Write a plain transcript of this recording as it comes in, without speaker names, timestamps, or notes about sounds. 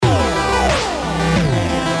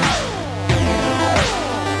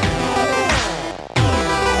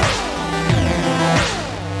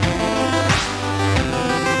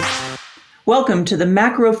Welcome to the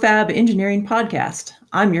Macrofab Engineering Podcast.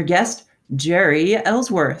 I'm your guest, Jeri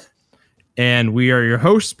Ellsworth. And we are your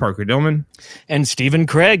hosts, Parker Dillman. And Stephen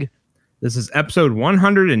Craig. This is episode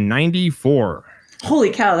 194. Holy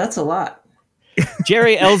cow, that's a lot.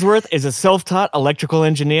 Jeri Ellsworth is a self-taught electrical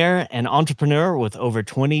engineer and entrepreneur with over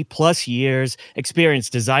 20 plus years experience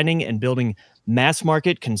designing and building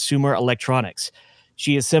mass-market consumer electronics.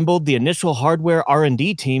 She assembled the initial hardware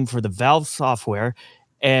R&D team for the Valve software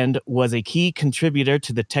and was a key contributor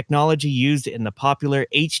to the technology used in the popular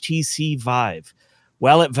HTC Vive.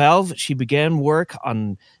 While at Valve, she began work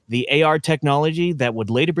on the AR technology that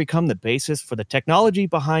would later become the basis for the technology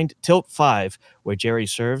behind Tilt 5, where Jeri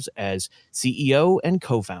serves as CEO and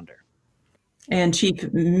co-founder. And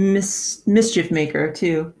chief mischief maker,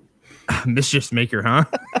 too. Mischief maker, huh?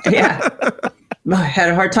 Yeah. I had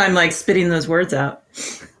a hard time spitting those words out.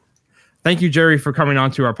 Thank you, Jeri, for coming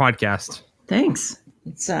on to our podcast. Thanks.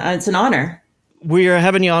 It's an honor. We are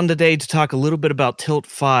having you on today to talk a little bit about Tilt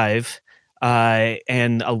 5.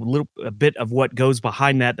 And a bit of what goes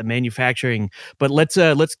behind that, the manufacturing. But let's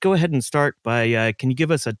go ahead and start by, can you give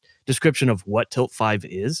us a description of what Tilt 5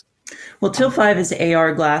 is? Well, Tilt 5 is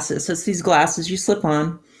AR glasses. So it's these glasses you slip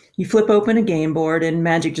on, you flip open a game board, and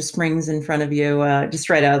magic just springs in front of you, just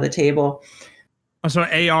right out of the table. So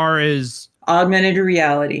AR is? Augmented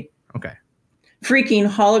reality. Okay. Freaking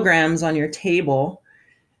holograms on your table.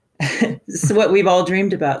 This is what we've all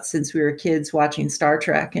dreamed about since we were kids watching Star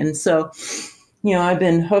Trek. And so, I've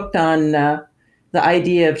been hooked on the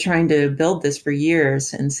idea of trying to build this for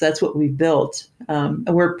years. And so that's what we've built.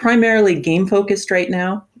 We're primarily game focused right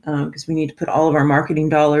now because we need to put all of our marketing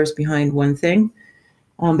dollars behind one thing.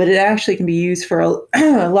 But it actually can be used for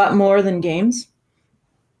a lot more than games.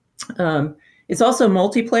 It's also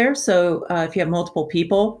multiplayer. So if you have multiple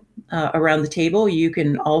people around the table, you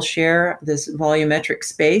can all share this volumetric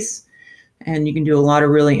space. And you can do a lot of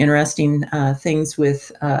really interesting things with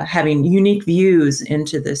having unique views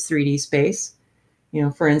into this 3D space.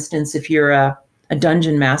 For instance, if you're a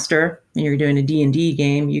dungeon master and you're doing a D&D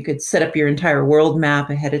game, you could set up your entire world map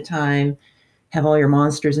ahead of time, have all your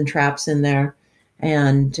monsters and traps in there.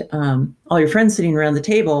 And all your friends sitting around the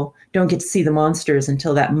table don't get to see the monsters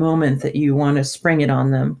until that moment that you want to spring it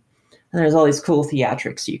on them. And there's all these cool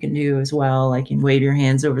theatrics you can do as well. Like you can wave your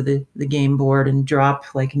hands over the game board and drop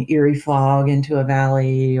like an eerie fog into a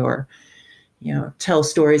valley, or, tell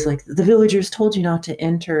stories like the villagers told you not to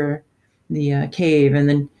enter the cave,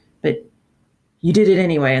 but you did it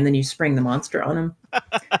anyway, and then you spring the monster on them.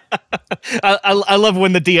 I love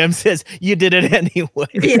when the DM says, you did it anyway.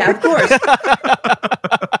 Yeah, of course.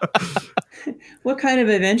 What kind of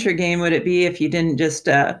adventure game would it be if you didn't just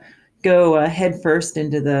go head first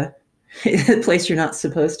into the place you're not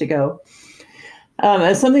supposed to go?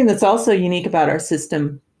 Something that's also unique about our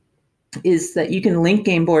system is that you can link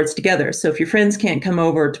game boards together. So if your friends can't come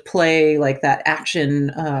over to play like that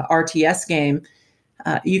action RTS game,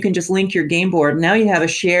 you can just link your game board. Now you have a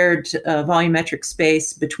shared volumetric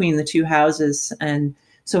space between the two houses. And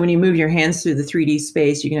so when you move your hands through the 3D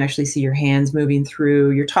space, you can actually see your hands moving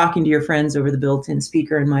through. You're talking to your friends over the built-in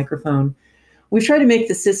speaker and microphone. We've tried to make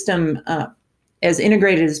the system as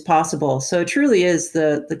integrated as possible. So it truly is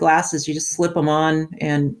the glasses, you just slip them on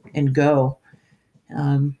and go,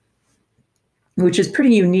 which is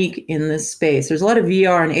pretty unique in this space. There's a lot of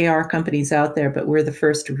VR and AR companies out there, but we're the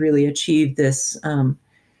first to really achieve this,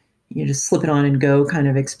 you just slip it on and go kind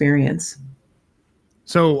of experience.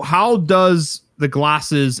 So how does the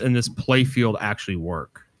glasses in this playfield actually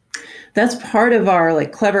work? That's part of our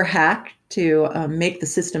clever hack to make the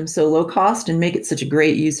system so low cost and make it such a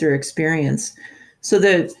great user experience. So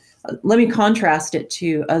let me contrast it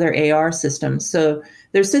to other AR systems. So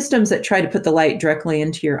there's systems that try to put the light directly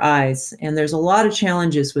into your eyes. And there's a lot of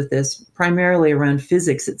challenges with this, primarily around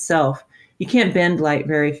physics itself. You can't bend light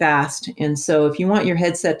very fast. And so if you want your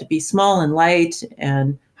headset to be small and light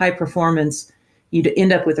and high performance, you'd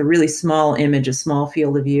end up with a really small image, a small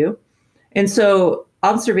field of view. And so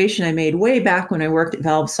observation I made way back when I worked at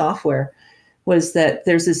Valve Software was that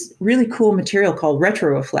there's this really cool material called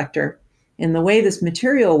retroreflector. And the way this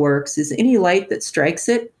material works is any light that strikes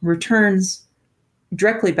it returns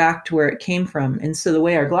directly back to where it came from. And so the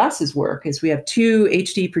way our glasses work is we have two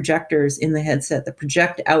HD projectors in the headset that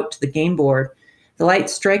project out to the game board. The light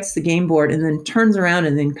strikes the game board and then turns around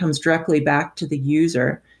and then comes directly back to the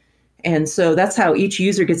user. And so that's how each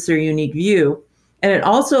user gets their unique view. And it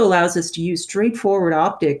also allows us to use straightforward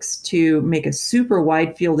optics to make a super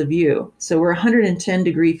wide field of view. So we're 110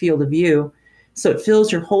 degree field of view. So it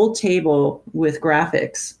fills your whole table with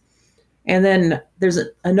graphics. And then there's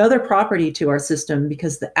another property to our system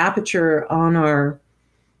because the aperture on our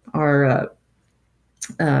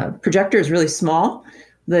projector is really small.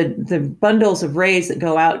 The bundles of rays that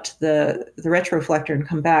go out to the retroreflector and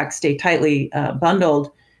come back stay tightly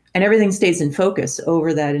bundled, and everything stays in focus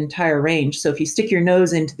over that entire range. So if you stick your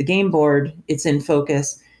nose into the game board, it's in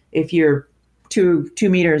focus. If you're 2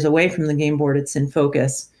 meters away from the game board, it's in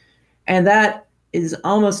focus. And that is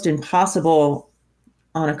almost impossible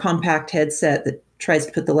on a compact headset that tries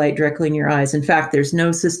to put the light directly in your eyes. In fact, there's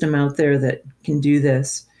no system out there that can do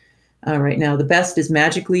this right now. The best is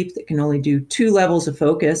Magic Leap that can only do 2 levels of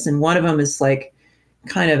focus. And one of them is like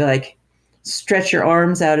kind of like stretch your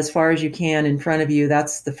arms out as far as you can in front of you.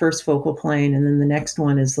 That's the first focal plane. And then the next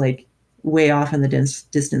one is like way off in the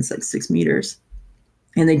distance, like 6 meters.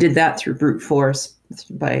 And they did that through brute force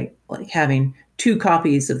by like having 2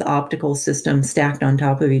 copies of the optical system stacked on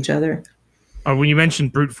top of each other. When you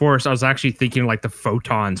mentioned brute force, I was actually thinking like the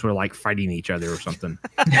photons were like fighting each other or something.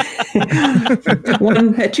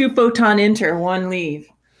 A 2 photon enter, 1 leave.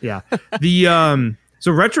 Yeah. The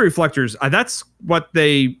so retroreflectors, that's what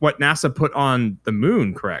NASA put on the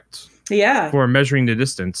moon, correct? Yeah. For measuring the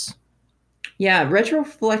distance. Yeah,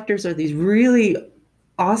 retroreflectors are these really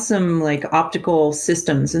awesome like optical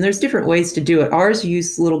systems, and there's different ways to do it. Ours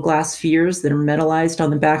use little glass spheres that are metallized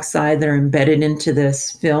on the backside that are embedded into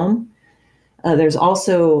this film. There's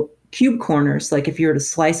also cube corners, like if you were to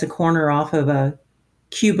slice a corner off of a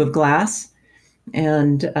cube of glass,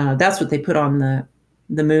 and that's what they put on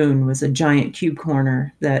the moon, was a giant cube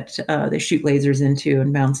corner that they shoot lasers into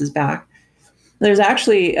and bounces back. There's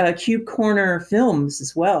actually cube corner films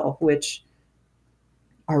as well, which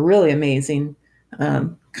are really amazing.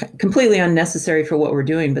 Completely unnecessary for what we're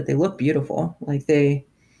doing, but they look beautiful. Like they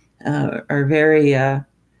are very,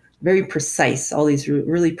 very precise. All these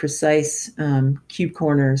really precise cube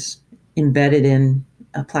corners embedded in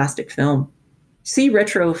a plastic film. See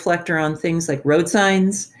retroreflector on things like road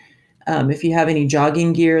signs. If you have any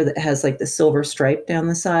jogging gear that has like the silver stripe down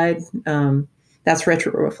the side, that's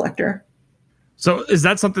retroreflector. So is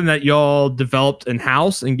that something that y'all developed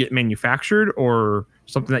in-house and get manufactured, or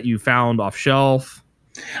something that you found off shelf?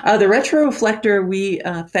 The retroreflector we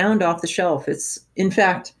found off the shelf. It's, in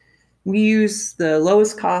fact, we use the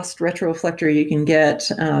lowest cost retroreflector you can get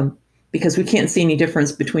because we can't see any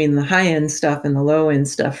difference between the high-end stuff and the low-end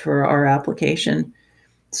stuff for our application.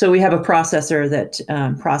 So we have a processor that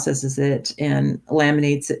processes it and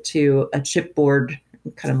laminates it to a chipboard,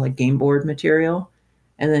 kind of like game board material,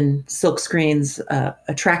 and then silk screens a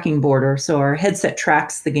tracking border. So our headset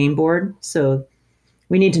tracks the game board. So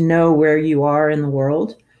we need to know where you are in the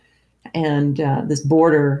world. And this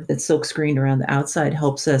border that's silk screened around the outside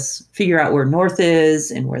helps us figure out where north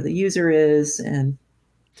is and where the user is. And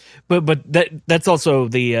but that's also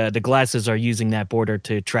the glasses are using that border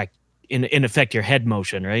to track in effect your head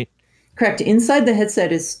motion, right? Correct. Inside the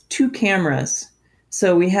headset is 2 cameras.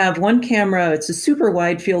 So we have one camera. It's a super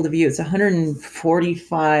wide field of view. It's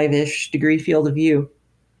 145-ish degree field of view,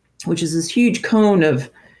 which is this huge cone of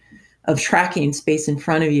tracking space in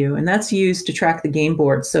front of you. And that's used to track the game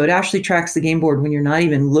board. So it actually tracks the game board when you're not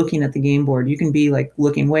even looking at the game board. You can be like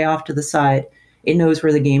looking way off to the side. It knows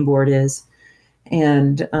where the game board is.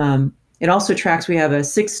 And it also tracks, we have a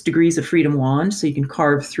 6 degrees of freedom wand, so you can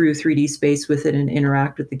carve through 3D space with it and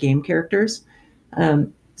interact with the game characters.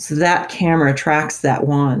 So that camera tracks that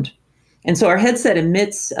wand. And so our headset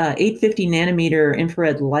emits 850 nanometer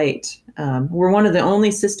infrared light. We're one of the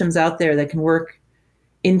only systems out there that can work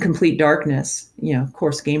in complete darkness. You know, of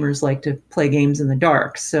course, gamers like to play games in the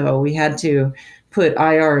dark. So we had to put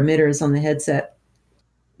IR emitters on the headset.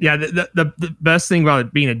 Yeah, the best thing about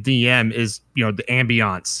it being a DM is, you know, the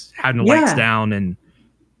ambiance, having the lights down. And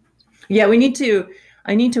yeah, I need to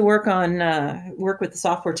work with the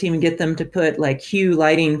software team and get them to put like hue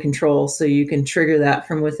lighting control so you can trigger that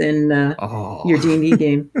from within your D&D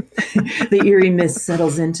game. The eerie mist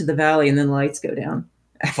settles into the valley and then the lights go down.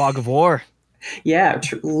 Fog of war. Yeah,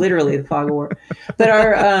 literally the fog of war. But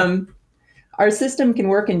our system can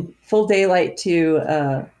work in full daylight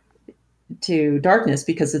to darkness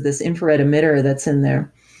because of this infrared emitter that's in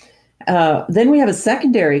there. Then we have a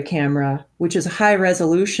secondary camera, which is a high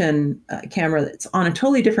resolution camera that's on a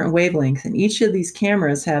totally different wavelength. And each of these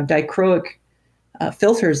cameras have dichroic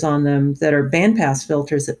filters on them that are bandpass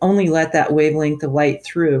filters that only let that wavelength of light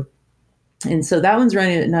through. And so that one's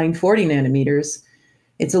running at 940 nanometers.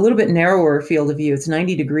 It's a little bit narrower field of view. It's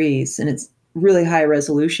 90 degrees and it's really high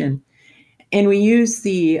resolution. And we use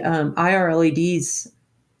the IR LEDs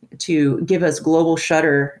to give us global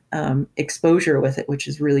shutter exposure with it, which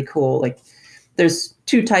is really cool. Like there's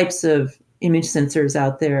 2 types of image sensors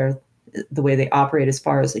out there, the way they operate as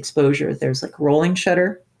far as exposure. There's like rolling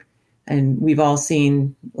shutter, And we've all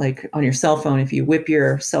seen, like on your cell phone, if you whip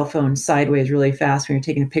your cell phone sideways really fast when you're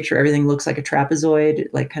taking a picture, everything looks like a trapezoid,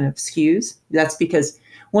 like kind of skews. That's because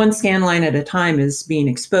one scan line at a time is being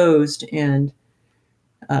exposed and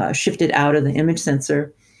shifted out of the image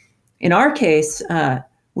sensor. In our case,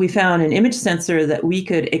 we found an image sensor that we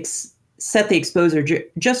could set the exposure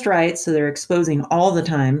just right, so they're exposing all the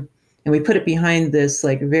time. And we put it behind this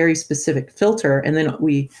like very specific filter, and then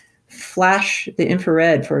we flash the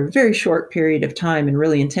infrared for a very short period of time and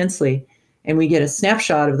really intensely, and we get a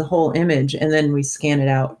snapshot of the whole image, and then we scan it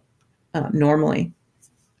out normally.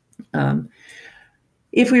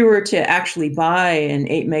 If we were to actually buy an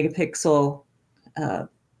 8 megapixel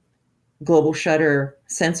global shutter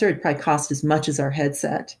sensor, it'd probably cost as much as our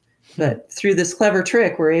headset. But through this clever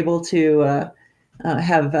trick, we're able to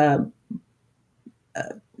have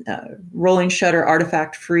rolling shutter,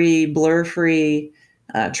 artifact-free, blur-free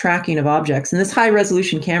tracking of objects. And this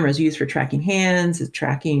high-resolution camera is used for tracking hands,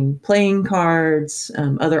 tracking playing cards,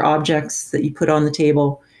 other objects that you put on the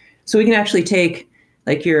table. So we can actually take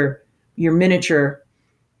like your miniature,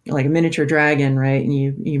 like a miniature dragon, right? And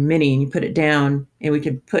you mini and you put it down, and we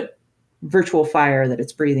could put virtual fire that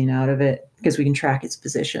it's breathing out of it because we can track its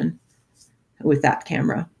position with that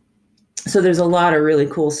camera. So there's a lot of really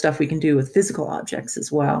cool stuff we can do with physical objects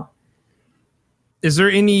as well. Is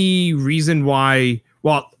there any reason why?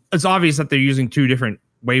 Well, it's obvious that they're using two different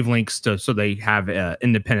wavelengths so they have an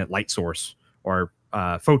independent light source or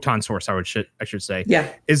photon source. I should say.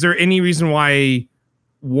 Yeah. Is there any reason why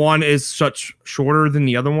one is such shorter than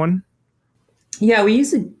the other one? Yeah, we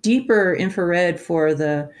use a deeper infrared for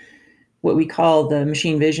what we call the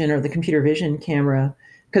machine vision or the computer vision camera,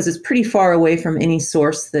 because it's pretty far away from any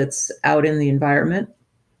source that's out in the environment.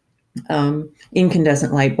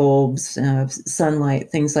 Incandescent light bulbs,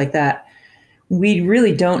 sunlight, things like that. We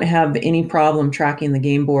really don't have any problem tracking the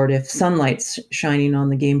game board if sunlight's shining on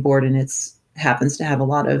the game board and it happens to have a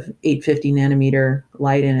lot of 850 nanometer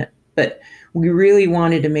light in it. But we really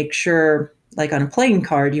wanted to make sure, like on a playing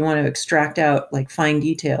card, you want to extract out like fine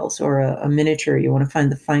details, or a miniature, you want to find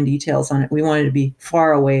the fine details on it. We wanted to be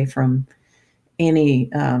far away from any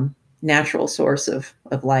natural source of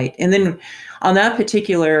light. And then on that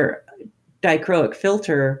particular dichroic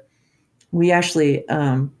filter, we actually,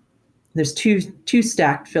 there's two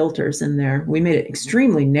stacked filters in there. We made it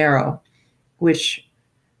extremely narrow, which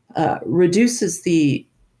reduces the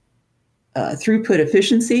throughput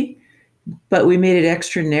efficiency, but we made it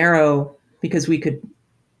extra narrow because we could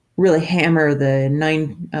really hammer the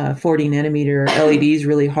 940 nanometer LEDs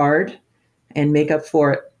really hard and make up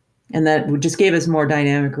for it. And that just gave us more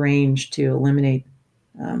dynamic range to eliminate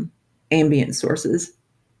ambient sources.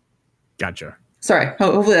 Gotcha. Sorry.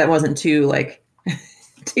 Hopefully that wasn't too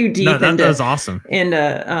too deep. No, that was awesome.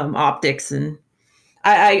 Into optics, and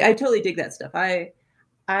I totally dig that stuff.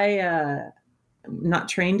 I'm not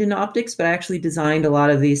trained in optics, but I actually designed a lot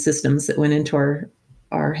of these systems that went into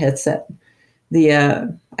our headset.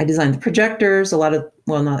 I designed the projectors,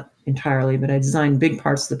 not entirely, but I designed big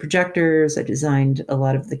parts of the projectors. I designed a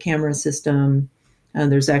lot of the camera system.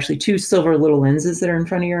 There's actually two silver little lenses that are in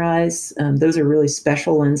front of your eyes. Those are really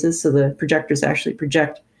special lenses. So the projectors actually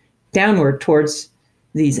project downward towards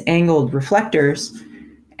these angled reflectors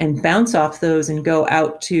and bounce off those and go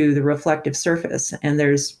out to the reflective surface. And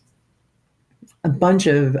there's a bunch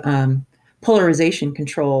of polarization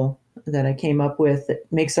control that I came up with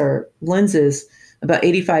that makes our lenses about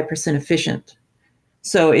 85% efficient.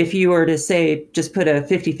 So if you were to say, just put a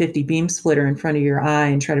 50-50 beam splitter in front of your eye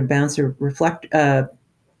and try to bounce a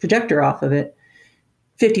projector off of it,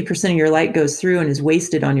 50% of your light goes through and is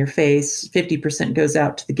wasted on your face. 50% goes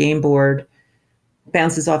out to the game board,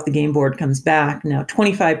 bounces off the game board, comes back. Now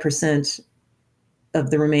 25% of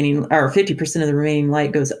the remaining, or 50% of the remaining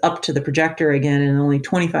light goes up to the projector again, and only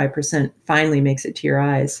 25% finally makes it to your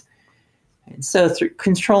eyes. And so through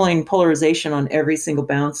controlling polarization on every single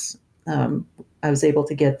bounce, I was able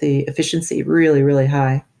to get the efficiency really, really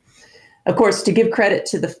high. Of course, to give credit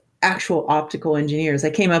to the actual optical engineers, I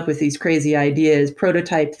came up with these crazy ideas,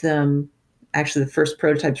 prototyped them. Actually, the first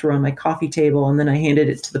prototypes were on my coffee table, and then I handed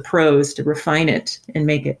it to the pros to refine it and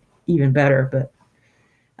make it even better. But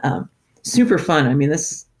super fun. I mean, this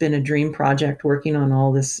has been a dream project, working on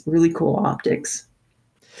all this really cool optics.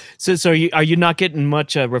 So are you not getting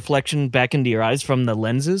much reflection back into your eyes from the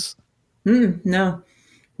lenses? No.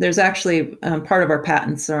 There's actually part of our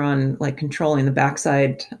patents are on controlling the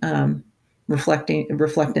backside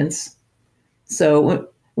reflectance. So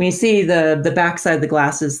when you see the backside of the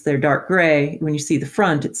glasses, they're dark gray. When you see the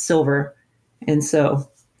front, it's silver. And so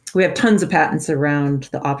we have tons of patents around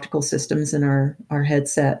the optical systems in our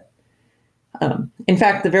headset. In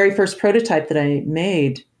fact, the very first prototype that I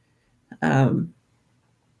made,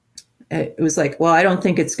 it was like, well, I don't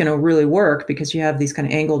think it's going to really work because you have these kind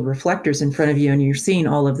of angled reflectors in front of you and you're seeing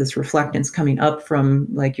all of this reflectance coming up from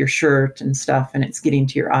like your shirt and stuff, and it's getting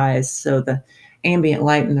to your eyes. So the ambient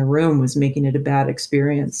light in the room was making it a bad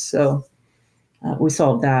experience. So we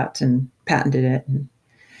solved that and patented it. And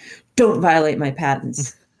don't violate my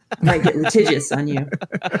patents. I might get litigious on you.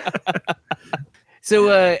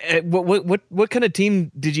 So what kind of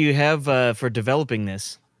team did you have for developing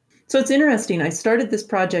this? So it's interesting. I started this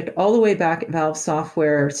project all the way back at Valve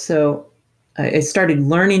Software. So I started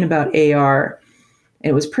learning about AR.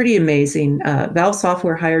 It was pretty amazing. Valve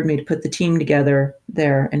Software hired me to put the team together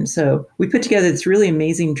there. And so we put together this really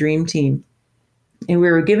amazing dream team. And we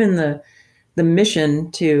were given the mission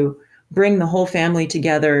to bring the whole family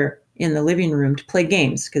together in the living room to play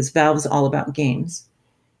games, because Valve's all about games.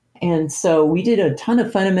 And so we did a ton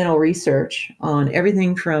of fundamental research on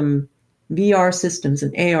everything from VR systems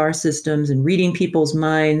and AR systems and reading people's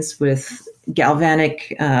minds with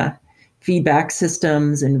galvanic feedback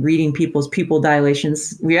systems and reading people's pupil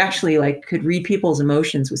dilations. We actually could read people's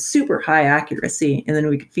emotions with super high accuracy, and then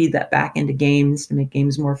we could feed that back into games to make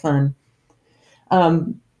games more fun.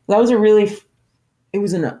 That was it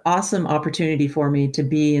was an awesome opportunity for me to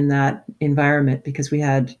be in that environment because we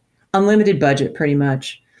had unlimited budget pretty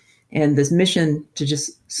much, and this mission to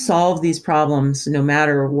just solve these problems no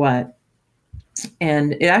matter what.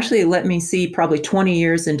 And it actually let me see probably 20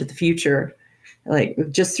 years into the future,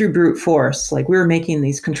 just through brute force. We were making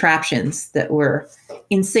these contraptions that were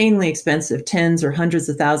insanely expensive, tens or hundreds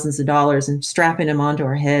of thousands of dollars, and strapping them onto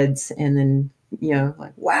our heads. And then,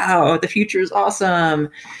 wow, the future is awesome.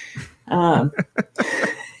 And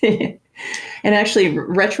actually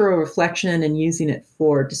retro reflection and using it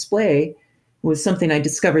for display was something I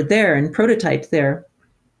discovered there and prototyped there.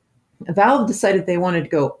 Valve decided they wanted to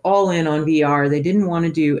go all in on VR. They didn't want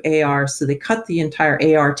to do AR, so they cut the entire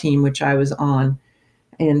AR team, which I was on.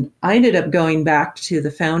 And I ended up going back to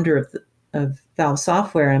the founder of Valve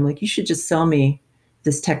Software. I'm like, you should just sell me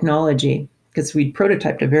this technology, because we'd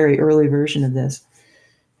prototyped a very early version of this.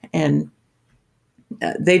 And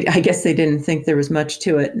I guess they didn't think there was much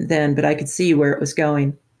to it then, but I could see where it was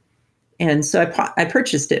going. And so I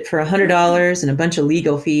purchased it for $100 and a bunch of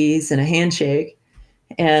legal fees and a handshake.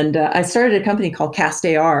 And I started a company called Cast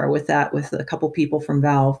AR with a couple people from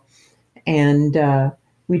Valve. And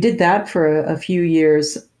we did that for a few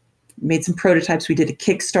years, made some prototypes. We did a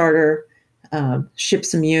Kickstarter, shipped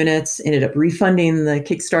some units, ended up refunding the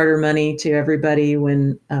Kickstarter money to everybody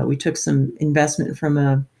when we took some investment from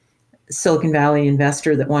a Silicon Valley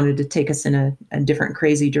investor that wanted to take us in a different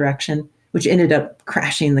crazy direction, which ended up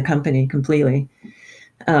crashing the company completely.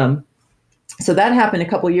 So that happened a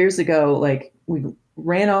couple years ago. We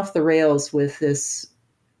ran off the rails with this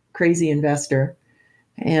crazy investor,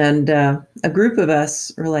 and a group of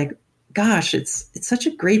us were like, gosh, it's such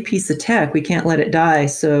a great piece of tech, we can't let it die.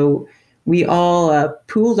 So we all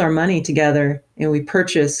pooled our money together, and we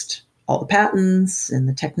purchased all the patents and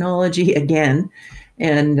the technology again,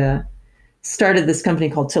 and started this company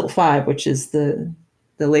called Tilt 5, which is the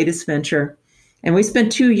latest venture. And we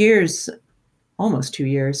spent 2 years, almost 2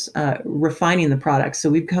 years, refining the product. So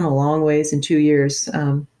we've come a long ways in 2 years.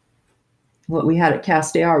 What we had at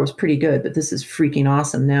Cast AR was pretty good, but this is freaking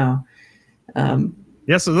awesome now.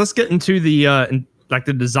 Yeah, so let's get into the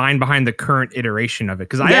design behind the current iteration of it,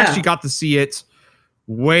 because I actually got to see it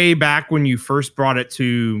way back when you first brought it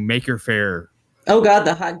to Maker Faire. Oh God,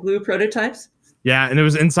 the hot glue prototypes. Yeah, and it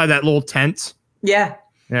was inside that little tent. Yeah.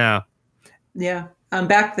 Yeah. Yeah.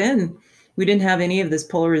 Back then, we didn't have any of this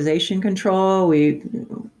polarization control. We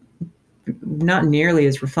not nearly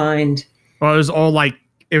as refined. Well, it was all it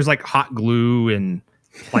was like hot glue, and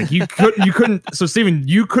you couldn't. So Stephen,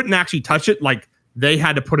 you couldn't actually touch it. They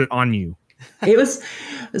had to put it on you. It was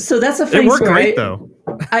so that's a funny It worked story. great though.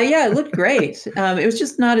 Yeah, it looked great. It was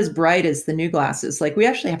just not as bright as the new glasses. We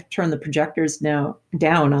actually have to turn the projectors now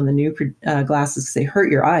down on the new glasses because they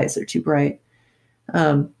hurt your eyes. They're too bright.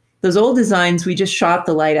 Those old designs, we just shot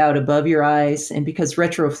the light out above your eyes, and because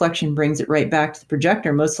retroreflection brings it right back to the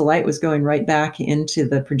projector, most of the light was going right back into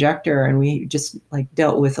the projector, and we just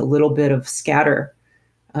dealt with a little bit of scatter,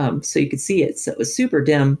 so you could see it. So it was super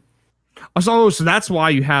dim. So that's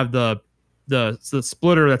why you have the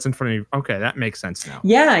splitter that's in front of you. Okay, that makes sense now.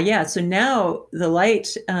 Yeah. So now the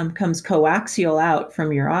light comes coaxial out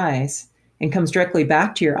from your eyes and comes directly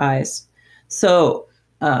back to your eyes. So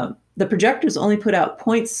the projectors only put out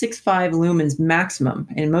 0.65 lumens maximum,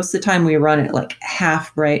 and most of the time we run it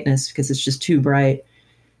half brightness because it's just too bright.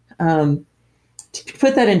 To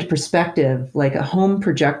put that into perspective, like a home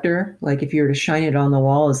projector, like if you were to shine it on the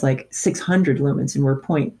wall, is like 600 lumens, and we're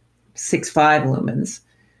 0.65 lumens.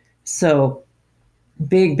 So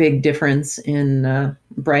big difference in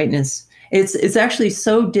brightness. It's actually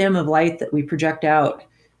so dim of light that we project out.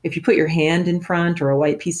 If you put your hand in front or a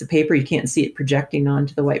white piece of paper, you can't see it projecting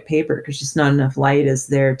onto the white paper because just not enough light is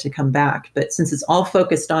there to come back. But since it's all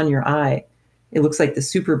focused on your eye, it looks like the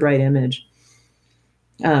super bright image.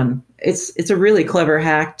 It's a really clever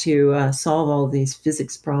hack to solve all of these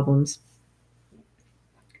physics problems.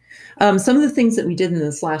 Some of the things that we did in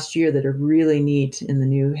this last year that are really neat in the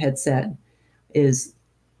new headset is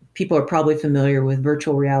people are probably familiar with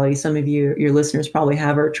virtual reality. Some of you, your listeners, probably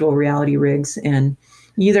have virtual reality rigs, and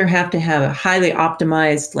you either have to have a highly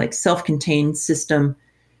optimized, like self-contained system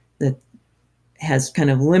that has kind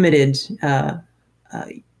of limited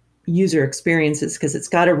user experiences because it's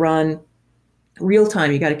got to run real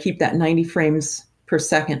time. You got to keep that 90 frames per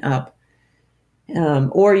second up.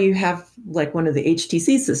 Or you have like one of the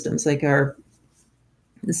HTC systems, like the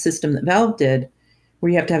system that Valve did,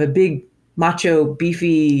 where you have to have a big macho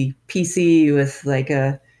beefy PC with like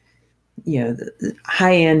the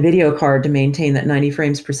high-end video card to maintain that 90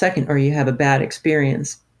 frames per second, or you have a bad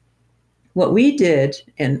experience. What we did,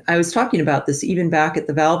 and I was talking about this even back at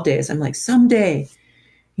the Valve days, I'm like, someday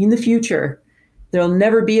in the future, there'll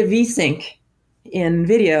never be a VSync in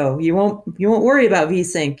video. You won't worry about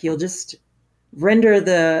VSync. You'll just render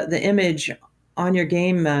the image on your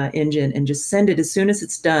game engine and just send it as soon as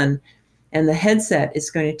it's done. And the headset is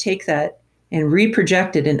going to take that and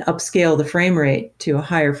reproject it and upscale the frame rate to a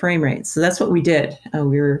higher frame rate. So that's what we did.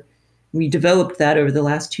 We developed that over the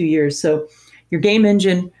last 2 years. So your game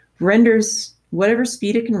engine renders whatever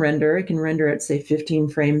speed it can render. It can render at, say, 15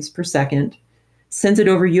 frames per second, sends it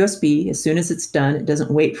over USB. As soon as it's done, it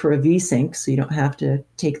doesn't wait for a VSync, so you don't have to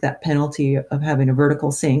take that penalty of having a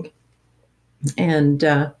vertical sync. And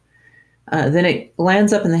then it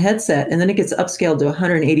lands up in the headset, and then it gets upscaled to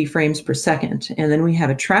 180 frames per second. And then we have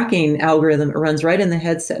a tracking algorithm that runs right in the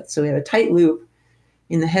headset. So we have a tight loop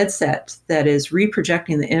in the headset that is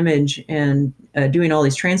reprojecting the image and doing all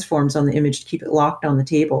these transforms on the image to keep it locked on the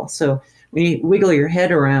table. So when you wiggle your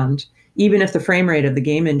head around, even if the frame rate of the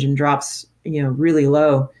game engine drops, really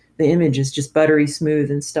low, the image is just buttery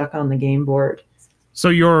smooth and stuck on the game board. So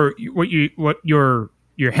your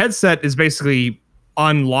headset is basically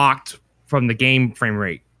unlocked from the game frame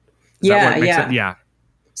rate. Yeah.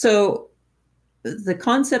 So the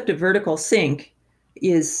concept of vertical sync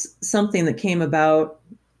is something that came about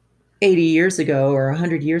 80 years ago or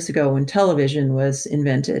 100 years ago when television was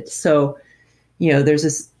invented. So,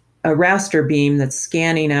 there's a raster beam that's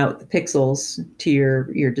scanning out the pixels to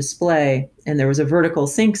your display, and there was a vertical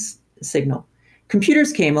sync signal.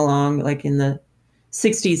 Computers came along like in the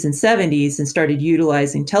 60s and 70s and started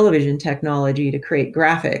utilizing television technology to create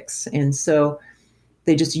graphics. And so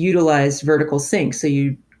they just utilized vertical sync. So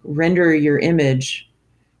you render your image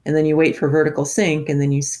and then you wait for vertical sync and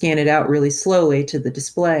then you scan it out really slowly to the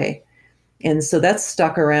display. And so that's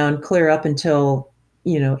stuck around clear up until,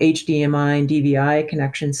 HDMI and DVI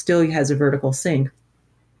connection still has a vertical sync.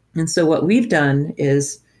 And so what we've done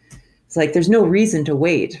is it's like there's no reason to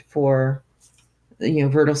wait for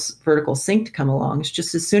vertical sync to come along. It's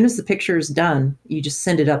just as soon as the picture is done, you just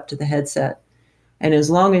send it up to the headset. And as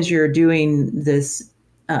long as you're doing this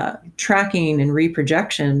tracking and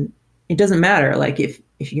reprojection, it doesn't matter. Like if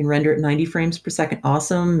you can render at 90 frames per second,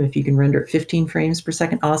 awesome. If you can render at 15 frames per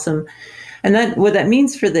second, awesome. And that what that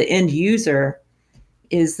means for the end user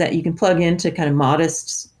is that you can plug into kind of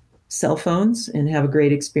modest cell phones and have a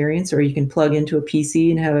great experience, or you can plug into a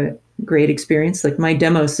PC and have a great experience. Like my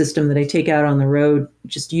demo system that I take out on the road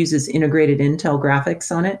just uses integrated Intel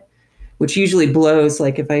graphics on it, which usually blows.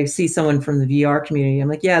 Like if I see someone from the VR community, I'm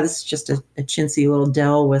like, yeah, this is just a chintzy little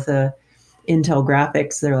Dell with a Intel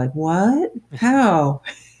graphics. They're like, what? How?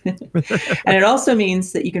 And it also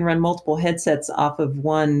means that you can run multiple headsets off of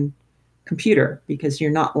one computer because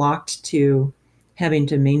you're not locked to having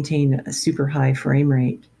to maintain a super high frame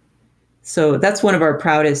rate. So that's one of our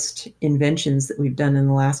proudest inventions that we've done in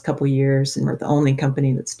the last couple of years, and we're the only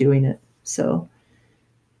company that's doing it. So,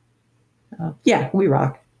 we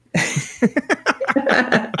rock.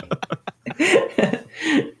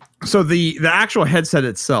 So the actual headset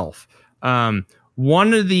itself,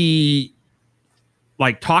 one of the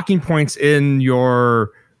talking points in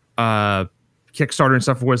your Kickstarter and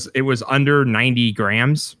stuff was it was under 90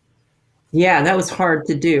 grams. Yeah, that was hard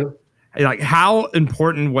to do. Like, how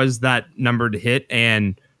important was that number to hit,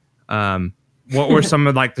 and what were some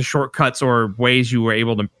of the shortcuts or ways you were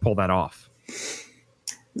able to pull that off?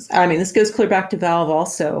 I mean, this goes clear back to Valve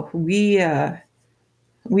also. We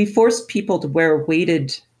we forced people to wear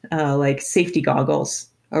weighted like safety goggles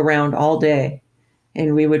around all day,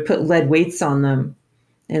 and we would put lead weights on them,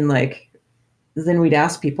 and like then we'd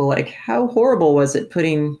ask people like, how horrible was it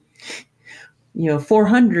putting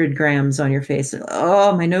 400 grams on your face?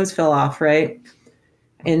 Oh, my nose fell off, right?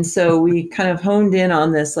 And so we kind of honed in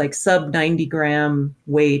on this like sub 90 gram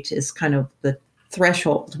weight is kind of the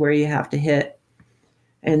threshold where you have to hit.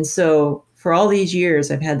 And so for all these years,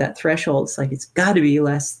 I've had that threshold. It's like, it's got to be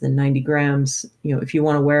less than 90 grams, if you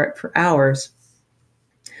want to wear it for hours.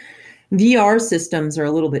 VR systems are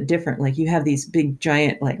a little bit different. Like you have these big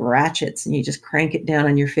giant like ratchets and you just crank it down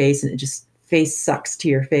on your face and it just face sucks to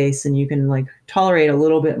your face, and you can like tolerate a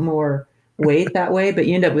little bit more weight that way, but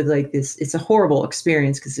you end up with like this, it's a horrible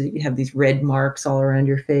experience because you have these red marks all around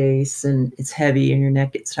your face and it's heavy and your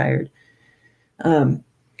neck gets tired.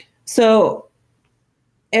 So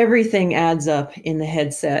everything adds up in the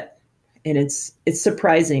headset, and it's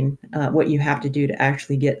surprising what you have to do to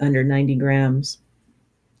actually get under 90 grams.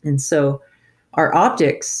 And so our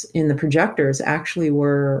optics in the projectors actually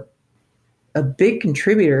were a big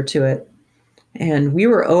contributor to it. And we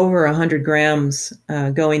were over 100 grams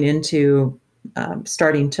going into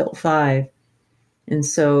starting Tilt 5. And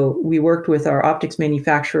so we worked with our optics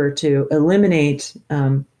manufacturer to eliminate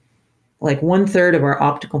like 1/3 of our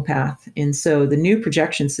optical path. And so the new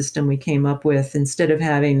projection system we came up with, instead of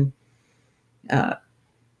having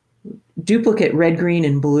duplicate red, green,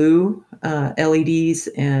 and blue LEDs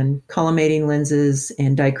and collimating lenses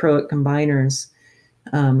and dichroic combiners,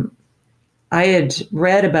 I had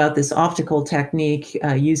read about this optical technique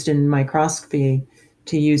used in microscopy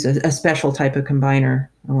to use a special type of combiner.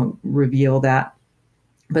 I won't reveal that.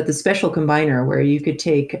 But the special combiner where you could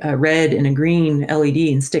take a red and a green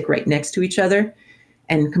LED and stick right next to each other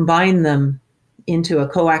and combine them into a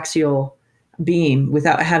coaxial beam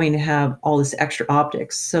without having to have all this extra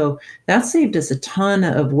optics. So that saved us a ton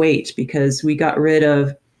of weight because we got rid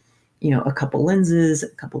of, a couple lenses, a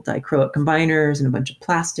couple dichroic combiners, and a bunch of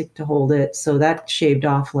plastic to hold it. So that shaved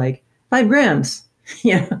off like 5 grams.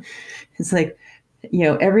 It's like,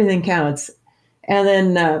 everything counts. And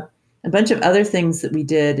then a bunch of other things that we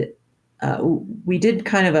did. We did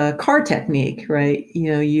kind of a car technique, right?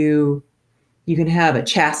 You can have a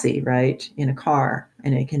chassis, right, in a car,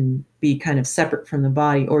 and it can be kind of separate from the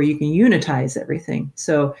body, or you can unitize everything.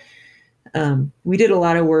 So we did a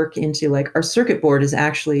lot of work into like our circuit board is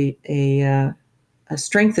actually a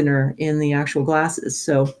strengthener in the actual glasses.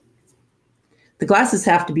 So the glasses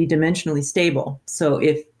have to be dimensionally stable. So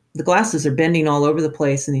if the glasses are bending all over the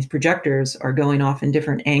place and these projectors are going off in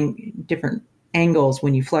different angles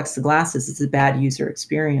when you flex the glasses, it's a bad user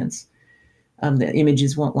experience. The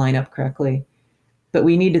images won't line up correctly. But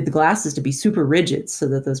we needed the glasses to be super rigid so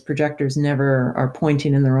that those projectors never are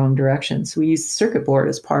pointing in the wrong direction. So we used the circuit board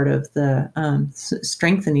as part of the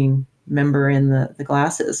strengthening member in the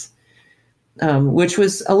glasses, which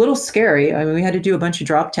was a little scary. I mean, we had to do a bunch of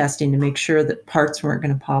drop testing to make sure that parts weren't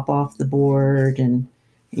going to pop off the board and,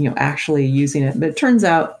 actually using it. But it turns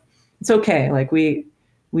out it's okay. Like we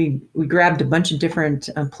grabbed a bunch of different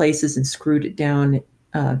places and screwed it down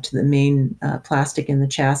to the main plastic in the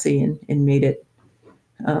chassis and made it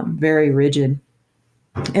very rigid.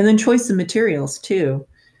 And then choice of materials too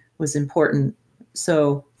was important.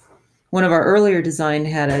 So one of our earlier design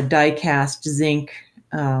had a die cast zinc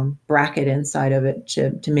bracket inside of it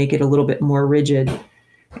to make it a little bit more rigid.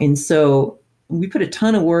 And so we put a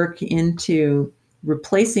ton of work into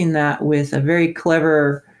replacing that with a very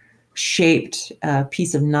clever shaped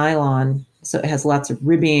piece of nylon. So it has lots of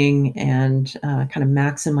ribbing and kind of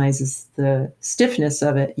maximizes the stiffness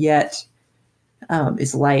of it, yet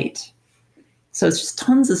is light. So it's just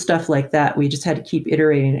tons of stuff like that. We just had to keep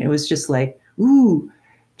iterating. It was just like, ooh,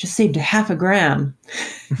 just saved a half a gram.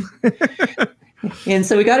 And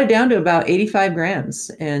so we got it down to about 85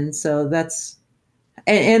 grams. And so that's,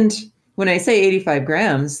 and when I say 85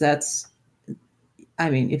 grams,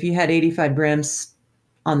 if you had 85 grams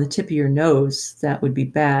on the tip of your nose, that would be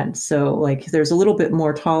bad. So like, there's a little bit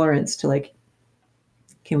more tolerance to like,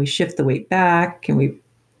 can we shift the weight back? We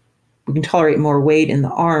can tolerate more weight in the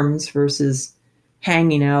arms versus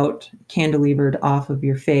hanging out cantilevered off of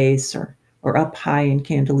your face or up high and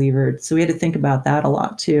cantilevered. So we had to think about that a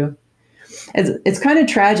lot too. It's kind of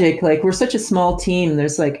tragic. Like we're such a small team.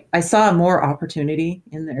 There's like, I saw more opportunity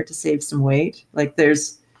in there to save some weight. Like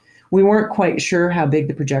we weren't quite sure how big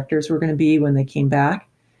the projectors were going to be when they came back.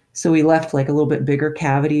 So we left like a little bit bigger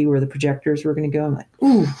cavity where the projectors were going to go. I'm like,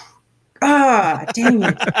 ooh, dang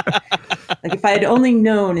it. Like if I had only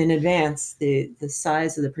known in advance the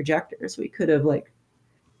size of the projectors, we could have like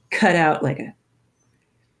cut out like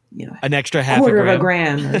an extra half quarter a gram. of a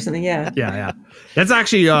gram or something. Yeah. Yeah. That's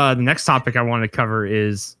actually the next topic I wanted to cover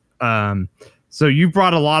is so you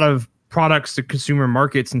brought a lot of products to consumer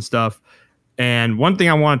markets and stuff. And one thing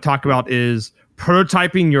I want to talk about is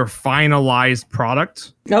prototyping your finalized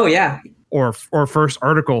product. Oh, yeah. Or first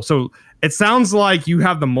article. So it sounds like you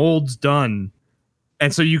have the molds done,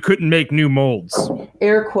 and so you couldn't make new molds.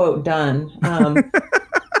 Air quote done.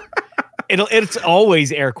 It's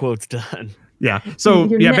always air quotes done. Yeah. So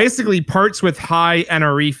basically parts with high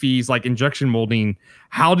NRE fees like injection molding.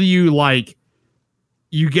 How do you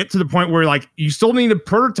you get to the point where you still need to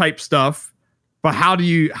prototype stuff, but how do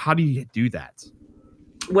you do that?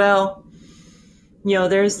 Well,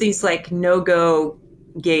 there's these no-go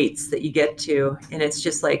gates that you get to, and it's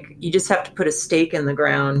just you just have to put a stake in the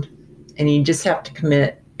ground and you just have to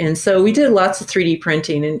commit. And so we did lots of 3D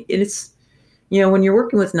printing, and it's when you're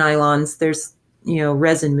working with nylons, there's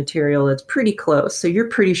resin material that's pretty close, so you're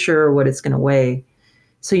pretty sure what it's going to weigh.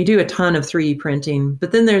 So you do a ton of 3D printing,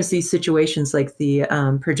 but then there's these situations like the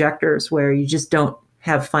projectors where you just don't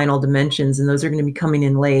have final dimensions, and those are going to be coming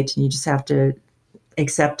in late, and you just have to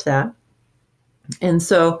accept that. And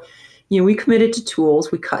so we committed to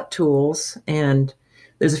tools, we cut tools, and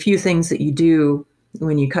there's a few things that you do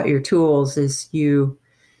when you cut your tools is you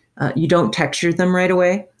don't texture them right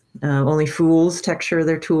away. Only fools texture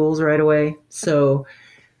their tools right away. So,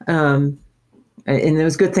 and it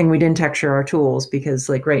was a good thing we didn't texture our tools, because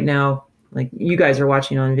right now, you guys are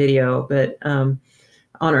watching on video, but on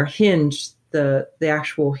our hinge, the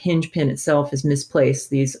actual hinge pin itself is misplaced.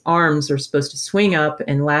 These arms are supposed to swing up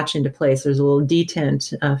and latch into place. There's a little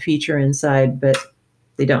detent feature inside, but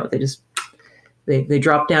they don't. They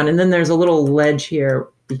drop down. And then there's a little ledge here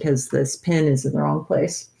because this pin is in the wrong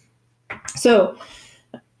place. So,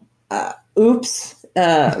 oops,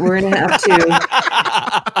 we're going to have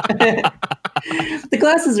to... The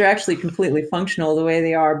glasses are actually completely functional the way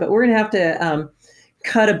they are, but we're going to have to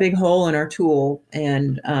cut a big hole in our tool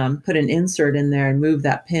and put an insert in there and move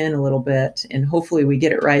that pin a little bit. And hopefully we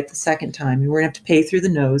get it right the second time. And we're going to have to pay through the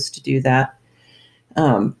nose to do that.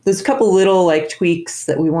 There's a couple little tweaks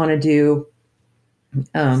that we want to do.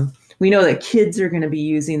 We know that kids are going to be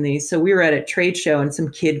using these. So we were at a trade show and some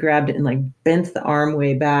kid grabbed it and bent the arm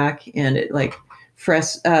way back, and it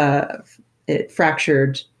it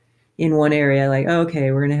fractured in one area.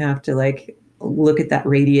 Okay, we're going to have to look at that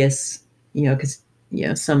radius, because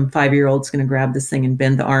some 5-year-old's going to grab this thing and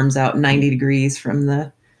bend the arms out 90 degrees from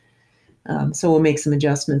the, so we'll make some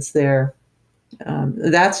adjustments there.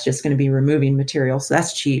 That's just going to be removing material. So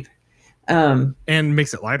that's cheap. And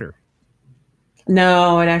makes it lighter.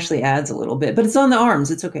 No, it actually adds a little bit, but it's on the arms.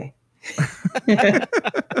 It's okay.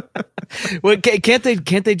 Well, can't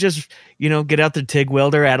they just, get out the TIG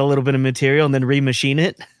welder, add a little bit of material and then remachine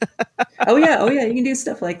it? Oh yeah. You can do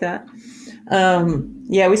stuff like that.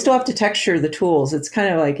 We still have to texture the tools. It's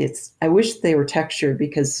kind of I wish they were textured,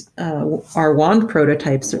 because our wand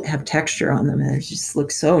prototypes have texture on them and it just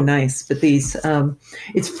looks so nice. But these,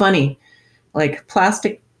 it's funny,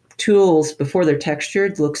 plastic tools before they're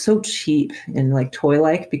textured look so cheap and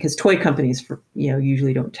toy-like, because toy companies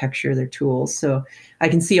usually don't texture their tools. So I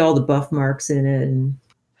can see all the buff marks in it. And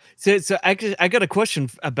so I got a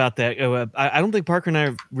question about that. I don't think Parker and I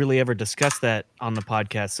have really ever discussed that on the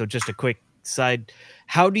podcast. So just a quick side,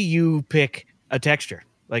 how do you pick a texture?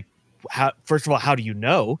 First of all, how do you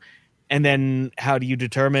know? And then how do you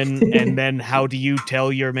determine? And then how do you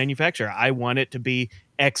tell your manufacturer, I want it to be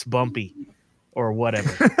X bumpy or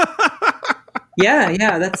whatever? Yeah,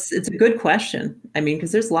 it's a good question. I mean,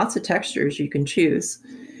 because there's lots of textures you can choose.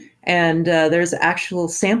 And there's actual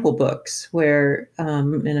sample books where,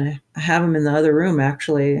 and I have them in the other room,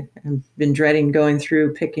 actually. I've been dreading going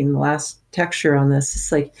through picking the last texture on this.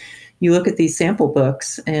 It's you look at these sample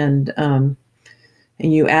books and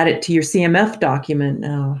you add it to your CMF document.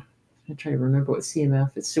 I'm trying to remember what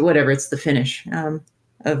CMF is. Whatever, it's the finish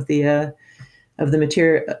of the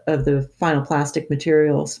material, of the final plastic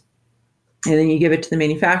materials. And then you give it to the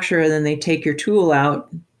manufacturer, and then they take your tool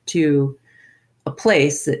out to a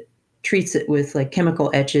place that treats it with chemical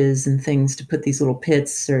etches and things to put these little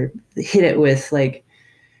pits, or hit it with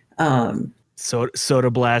soda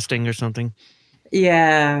blasting or something.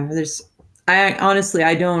 Yeah, I honestly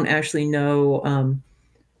don't actually know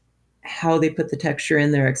how they put the texture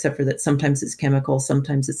in there, except for that sometimes it's chemical,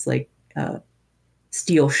 sometimes it's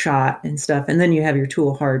steel shot and stuff, and then you have your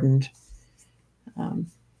tool hardened.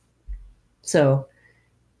 So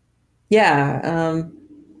yeah,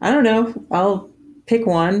 I don't know. I'll pick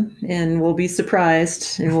one and we'll be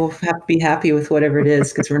surprised, and we'll have to be happy with whatever it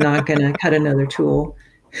is, because we're not going to cut another tool.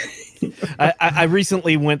 I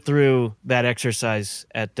recently went through that exercise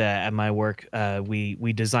at my work.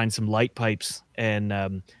 We designed some light pipes,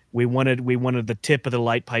 and we wanted the tip of the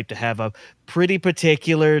light pipe to have a pretty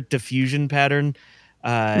particular diffusion pattern.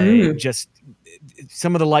 Just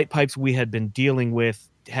some of the light pipes we had been dealing with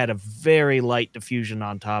had a very light diffusion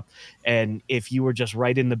on top, and if you were just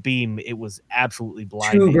right in the beam, it was absolutely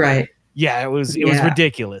blinding. Too bright. Yeah, it was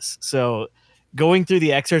ridiculous. So going through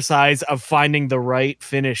the exercise of finding the right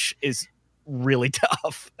finish is really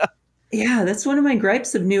tough. Yeah, that's one of my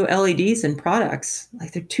gripes of new LEDs and products.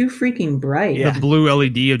 Like, they're too freaking bright. The blue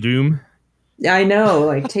LED of doom. I know.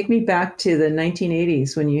 Like, take me back to the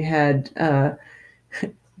 1980s when you had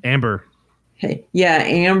amber.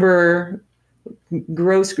 Amber,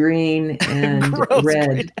 gross green, and gross red.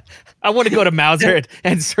 Green. I want to go to Mauser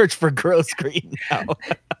and search for gross green now.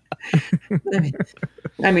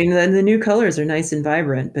 I mean, the new colors are nice and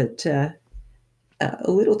vibrant, but a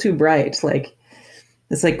little too bright. Like,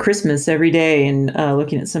 it's like Christmas every day, and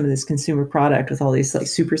looking at some of this consumer product with all these like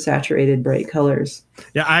super saturated bright colors.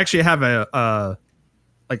 Yeah, I actually have a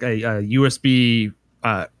USB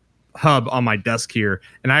hub on my desk here,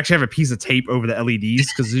 and I actually have a piece of tape over the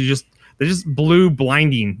LEDs because they're just blue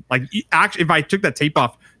blinding. Like, actually, if I took that tape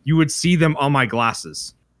off, you would see them on my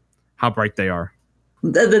glasses, how bright they are.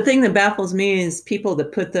 The thing that baffles me is people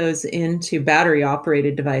that put those into battery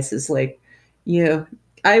operated devices. Like,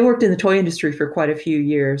 I worked in the toy industry for quite a few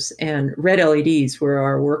years, and red LEDs were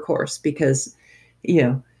our workhorse because,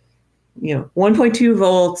 1.2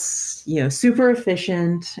 volts, super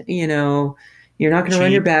efficient, you're not going to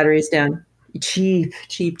run your batteries down. Cheap.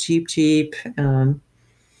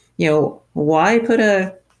 Why put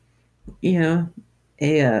a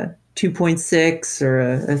 2.6 or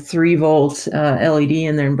a 3 volt LED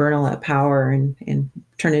in there and burn all that power and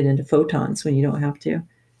turn it into photons when you don't have to?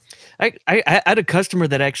 I had a customer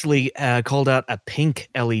that actually called out a pink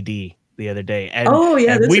LED the other day, and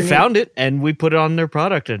we found it and we put it on their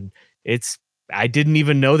product, and I didn't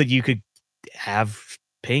even know that you could have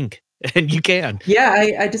pink, and you can. Yeah,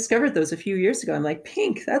 I discovered those a few years ago. I'm like,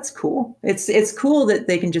 pink, that's cool. It's cool that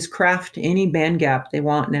they can just craft any band gap they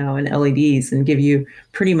want now in LEDs and give you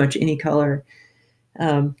pretty much any color.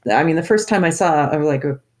 I mean, the first time I saw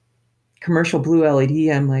a commercial blue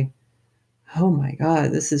LED, I'm like, oh my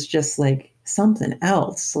God, this is just like something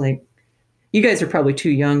else. Like, you guys are probably too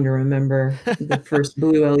young to remember the first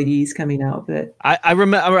blue LEDs coming out, but I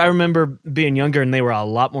remember being younger and they were a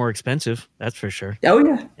lot more expensive. That's for sure.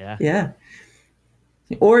 Oh yeah.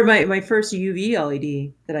 Or my first UV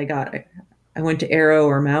LED that I got, I went to Arrow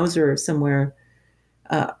or Mauser or somewhere.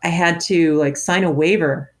 I had to sign a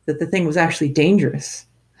waiver that the thing was actually dangerous.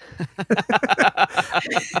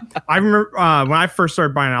 I remember when I first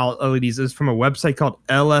started buying LEDs, it was from a website called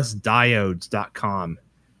lsdiodes.com.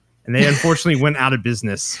 And they unfortunately went out of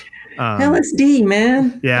business. LSD,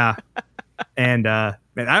 man. Yeah. And man,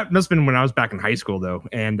 that must have been when I was back in high school, though.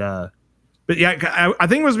 And but yeah, I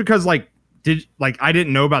think it was because I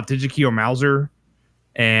didn't know about DigiKey or Mauser.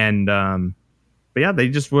 And but yeah, they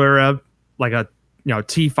just were a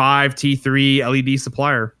T5, T3 LED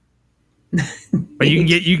supplier. But you can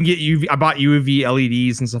get UV. I bought UV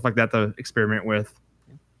LEDs and stuff like that to experiment with.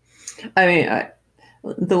 I mean,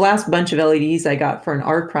 the last bunch of LEDs I got for an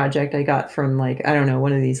art project, I got from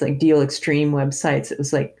one of these Deal Extreme websites. It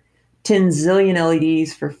was 10 zillion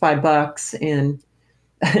LEDs for $5, and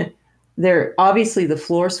they're obviously the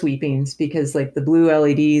floor sweepings because the blue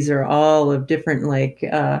LEDs are all of different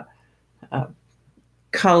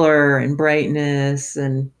color and brightness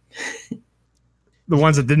and. The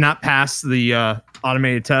ones that did not pass the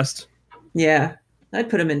automated test. Yeah, I'd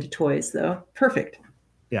put them into toys though. Perfect.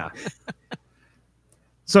 Yeah.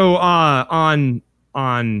 So on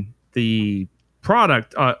the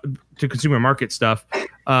product to consumer market stuff,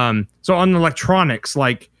 so on electronics,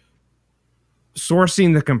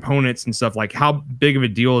 sourcing the components and stuff, how big of a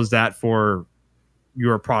deal is that for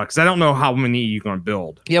your products? I don't know how many you're going to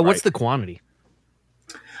build. Yeah, what's the quantity?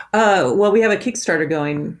 Well, we have a Kickstarter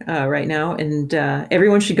going right now, and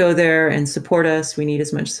everyone should go there and support us. We need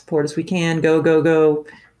as much support as we can. Go.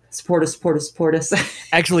 Support us.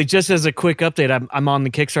 Actually, just as a quick update, I'm on the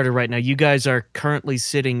Kickstarter right now. You guys are currently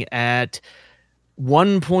sitting at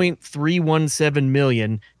 1.317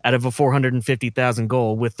 million out of a 450,000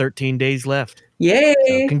 goal with 13 days left. Yay!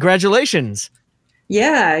 So congratulations.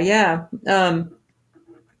 Yeah.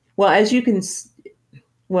 Well, as you can...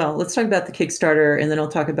 Well, let's talk about the Kickstarter, and then I'll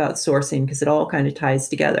talk about sourcing because it all kind of ties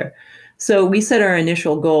together. So we set our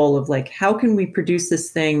initial goal of how can we produce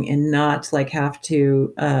this thing and not have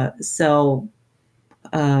to sell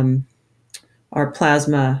our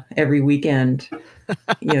plasma every weekend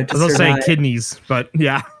to They'll say survive. kidneys, but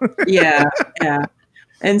yeah. Yeah, yeah.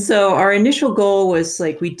 And so our initial goal was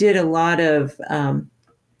like, we did a lot of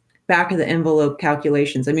back of the envelope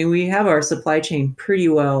calculations. I mean, we have our supply chain pretty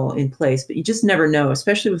well in place, but you just never know,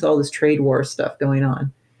 especially with all this trade war stuff going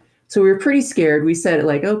on. So we were pretty scared. We said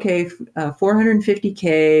like, okay,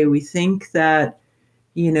 450K, we think that,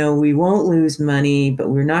 we won't lose money, but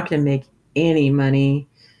we're not going to make any money.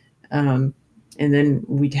 And then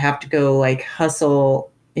we'd have to go like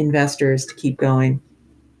hustle investors to keep going.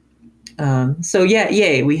 So yeah,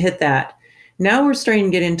 yay, we hit that. Now we're starting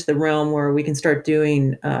to get into the realm where we can start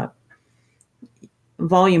doing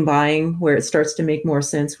volume buying, where it starts to make more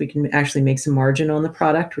sense. We can actually make some margin on the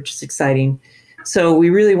product, which is exciting. So we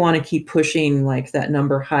really want to keep pushing like that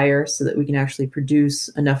number higher so that we can actually produce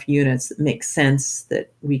enough units that make sense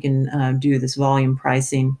that we can do this volume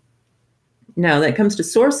pricing. Now that comes to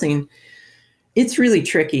sourcing, it's really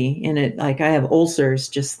tricky, and I have ulcers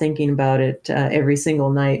just thinking about it every single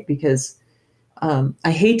night, because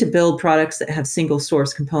I hate to build products that have single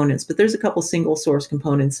source components, but there's a couple single source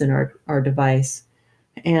components in our device,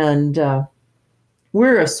 and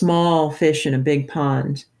we're a small fish in a big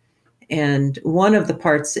pond. And one of the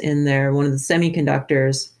parts in there, one of the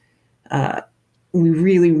semiconductors, we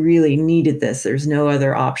really, really needed this. There's no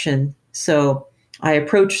other option. So I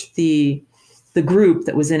approached the group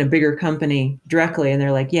that was in a bigger company directly, and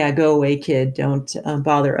they're like, yeah, go away, kid. Don't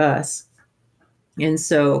bother us. And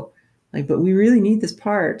so, but we really need this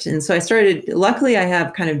part. And so luckily I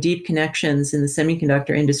have kind of deep connections in the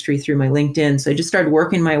semiconductor industry through my LinkedIn. So I just started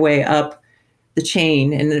working my way up the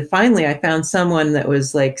chain. And then finally I found someone that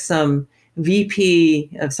was like some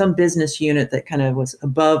VP of some business unit that kind of was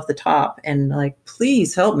above the top, and like,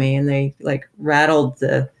 please help me. And they like rattled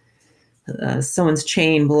someone's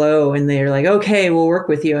chain below, and they're like, okay, we'll work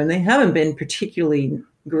with you. And they haven't been particularly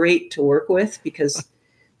great to work with, because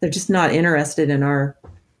they're just not interested in our,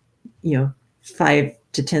 5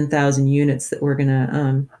 to 10,000 units that we're going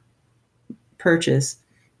to purchase.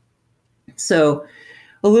 So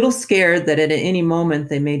a little scared that at any moment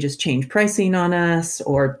they may just change pricing on us,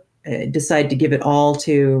 or decide to give it all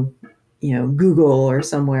to, Google or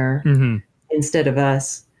somewhere instead of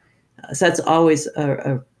us. So that's always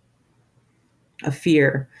a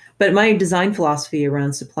fear. But my design philosophy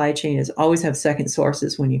around supply chain is always have second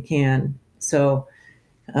sources when you can. So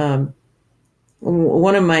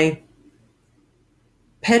one of my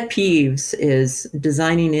pet peeves is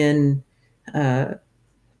designing in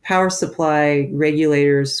power supply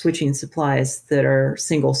regulators, switching supplies that are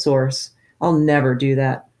single source. I'll never do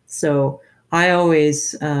that. So I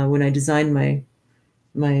always, when I design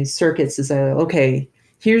my circuits, is okay,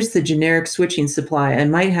 here's the generic switching supply. I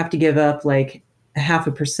might have to give up like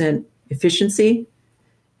 0.5% efficiency,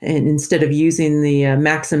 and instead of using the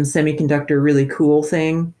Maxim Semiconductor really cool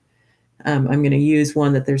thing, I'm going to use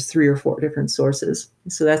one that there's 3 or 4 different sources.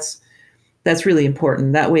 So that's really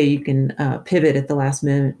important. That way you can pivot at the last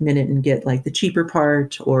minute and get like the cheaper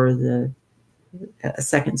part or a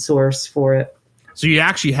second source for it. So you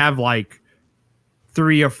actually have like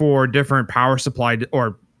 3 or 4 different power supply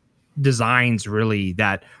or designs really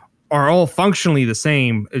that are all functionally the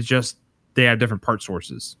same. It's just they have different part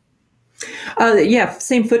sources. Yeah,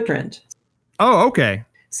 same footprint. Oh, okay.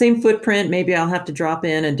 Same footprint. Maybe I'll have to drop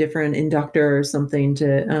in a different inductor or something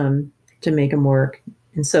to make them work.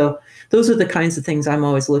 And so those are the kinds of things I'm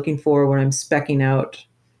always looking for when I'm speccing out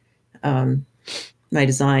my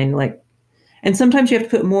design. And sometimes you have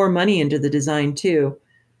to put more money into the design too.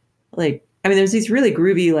 There's these really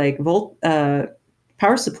groovy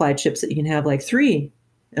power supply chips that you can have like 3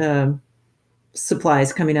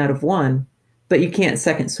 supplies coming out of one, but you can't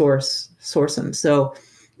second source them. So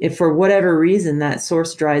if for whatever reason that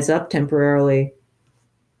source dries up temporarily,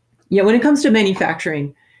 when it comes to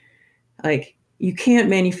manufacturing, you can't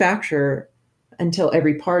manufacture until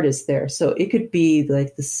every part is there. So it could be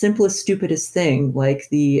like the simplest, stupidest thing, like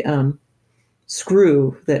the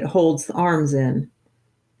screw that holds the arms in.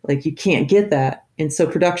 Like you can't get that. And so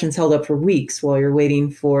production's held up for weeks while you're waiting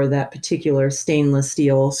for that particular stainless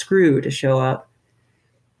steel screw to show up.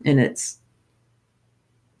 And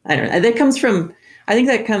I don't know, I think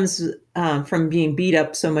that comes from being beat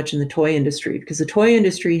up so much in the toy industry, because the toy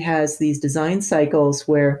industry has these design cycles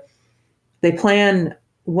where they plan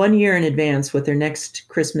 1 year in advance what their next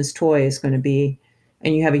Christmas toy is going to be.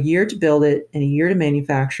 And you have a year to build it and a year to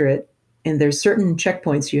manufacture it. And there's certain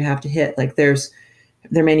checkpoints you have to hit. Like they're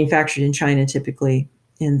manufactured in China typically.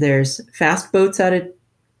 And there's fast boats out of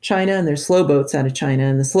China and there's slow boats out of China.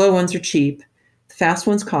 And the slow ones are cheap. The fast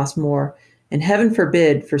ones cost more. And heaven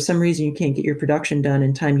forbid, for some reason, you can't get your production done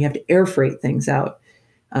in time. You have to air freight things out.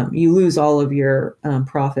 you lose all of your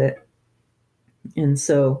profit. And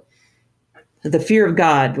so the fear of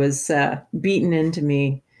God was beaten into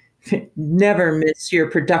me. Never miss your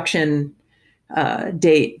production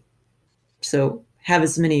date. So have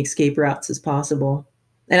as many escape routes as possible.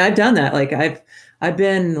 And I've done that. Like I've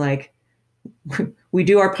been like, we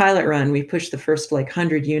do our pilot run. We push the first like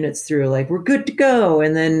 100 units through, like we're good to go.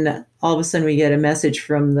 And then all of a sudden we get a message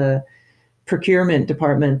from the procurement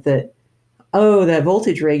department that, oh, that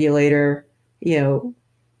voltage regulator, we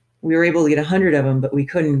were able to get 100 of them, but we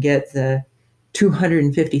couldn't get the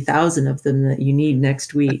 250,000 of them that you need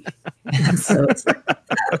next week. And so it's like,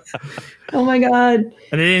 oh my God.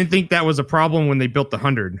 And they didn't think that was a problem when they built the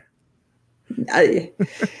 100.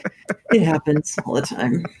 It happens all the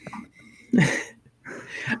time.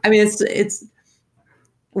 I mean,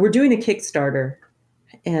 we're doing a Kickstarter,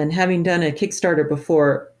 and having done a Kickstarter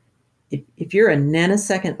before, if you're a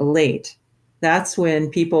nanosecond late, that's when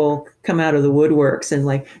people come out of the woodworks and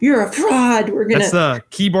like, you're a fraud. That's the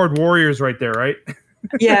keyboard warriors right there, right?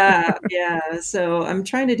 Yeah. So I'm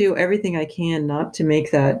trying to do everything I can not to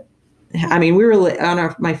make that. I mean, we were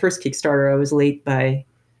on my first Kickstarter. I was late by,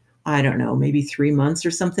 I don't know, maybe 3 months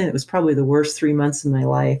or something. It was probably the worst 3 months of my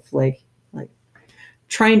life. Like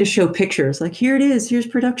trying to show pictures, like here it is. Here's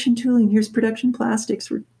production tooling. Here's production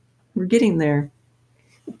plastics. We're getting there.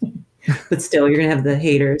 But still, you're gonna have the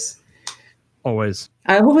haters. Always.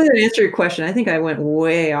 I hope that answered your question. I think I went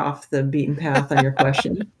way off the beaten path on your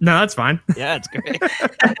question. No, that's fine. Yeah, it's great.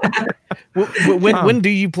 When do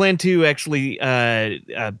you plan to actually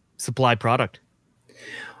supply product?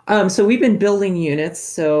 So we've been building units.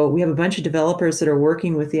 So we have a bunch of developers that are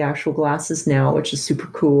working with the actual glasses now, which is super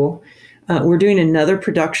cool. We're doing another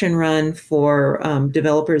production run for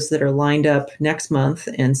developers that are lined up next month.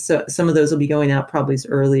 And so some of those will be going out probably as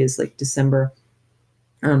early as like December.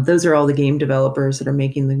 Those are all the game developers that are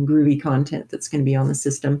making the groovy content that's going to be on the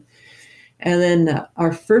system. And then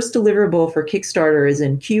our first deliverable for Kickstarter is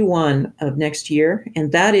in Q1 of next year.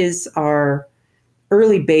 And that is our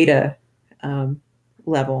early beta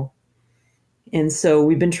level. And so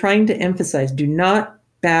we've been trying to emphasize, do not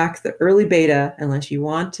back the early beta unless you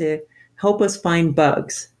want to help us find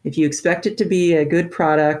bugs. If you expect it to be a good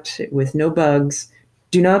product with no bugs,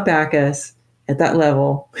 do not back us at that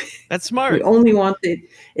level. That's smart. We only want the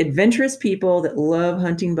adventurous people that love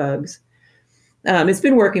hunting bugs. It's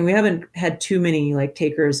been working. We haven't had too many like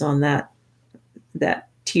takers on that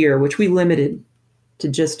tier, which we limited to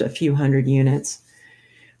just a few hundred units.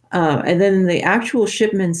 And then the actual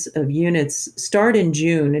shipments of units start in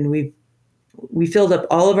June, and we filled up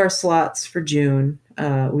all of our slots for June.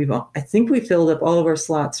 I think we filled up all of our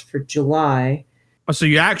slots for July. Oh, so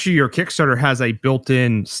your Kickstarter has a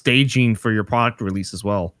built-in staging for your product release as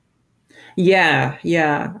well. Yeah.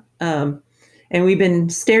 And we've been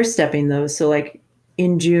stair-stepping those. So like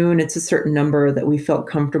in June, it's a certain number that we felt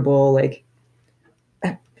comfortable, like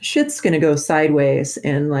shit's going to go sideways.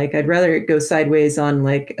 And like, I'd rather it go sideways on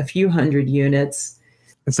like a few hundred units.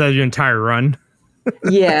 Instead of your entire run.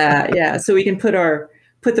 Yeah. So we can put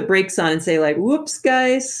the brakes on and say like, whoops,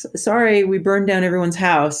 guys, sorry, we burned down everyone's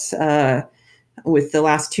house with the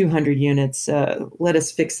last 200 units. Let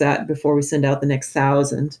us fix that before we send out the next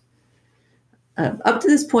 1,000. Up to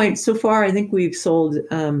this point, so far, I think we've sold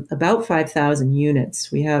about 5,000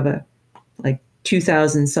 units. We have like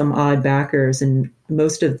 2,000 some odd backers, and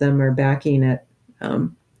most of them are backing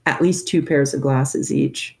at least 2 pairs of glasses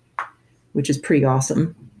each, which is pretty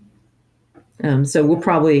awesome. So we'll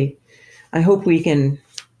probably, I hope we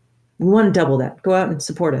want to double that. Go out and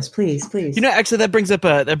support us, please. Actually, that brings up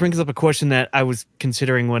a question that I was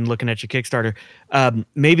considering when looking at your Kickstarter.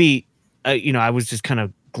 Maybe, I was just kind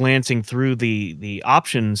of glancing through the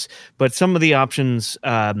options, but some of the options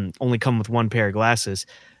only come with 1 pair of glasses,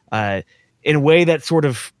 in a way that sort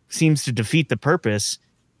of seems to defeat the purpose,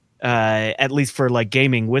 at least for like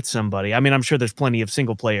gaming with somebody. I mean, I'm sure there's plenty of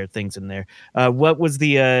single player things in there. What was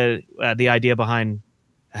the idea behind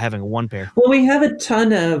having a 1 pair? Well, we have a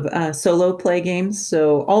ton of solo play games.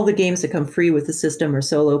 So all the games that come free with the system are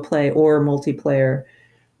solo play or multiplayer.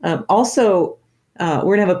 Also, we're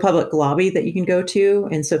going to have a public lobby that you can go to.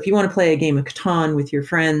 And so if you want to play a game of Catan with your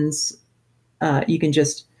friends, you can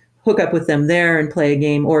just hook up with them there and play a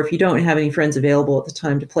game. Or if you don't have any friends available at the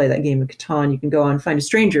time to play that game of Catan, you can go on and find a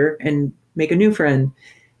stranger and make a new friend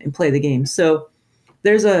and play the game. So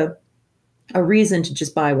there's a reason to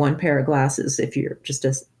just buy 1 pair of glasses if you're just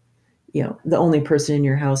the only person in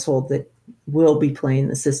your household that will be playing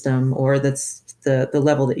the system, or that's the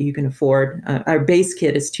level that you can afford. Our base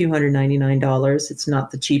kit is $299. It's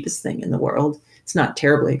not the cheapest thing in the world. It's not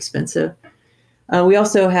terribly expensive. We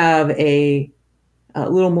also have a a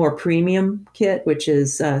little more premium kit, which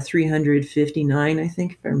is $359, I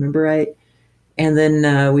think, if I remember right. And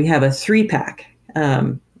then we have a 3-pack,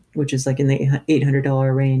 which is like in the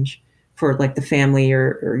 $800 range for like the family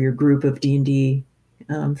or your group of D&D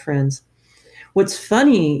friends. What's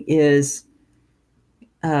funny is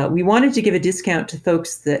we wanted to give a discount to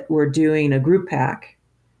folks that were doing a group pack.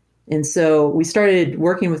 And so we started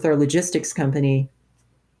working with our logistics company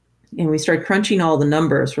and we started crunching all the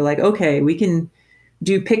numbers. We're like, okay, we can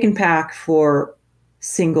do pick and pack for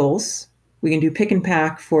singles. We can do pick and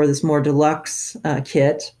pack for this more deluxe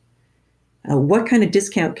kit. What kind of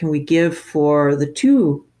discount can we give for the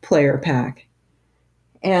 2-player pack?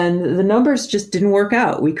 And the numbers just didn't work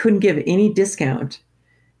out. We couldn't give any discount.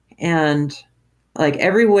 And like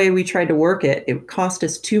every way we tried to work it, it cost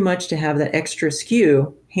us too much to have that extra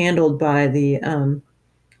SKU handled by the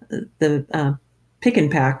pick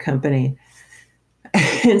and pack company.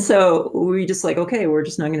 And so we just like, okay, we're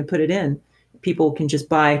just not going to put it in. People can just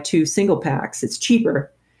buy 2 single packs. It's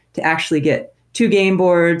cheaper to actually get 2 game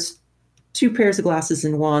boards, 2 pairs of glasses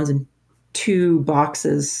and wands, and 2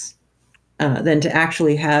 boxes than to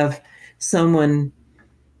actually have someone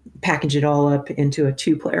package it all up into a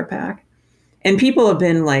 2-player pack. And people have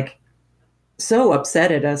been like so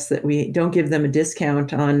upset at us that we don't give them a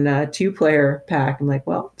discount on a 2-player pack. I'm like,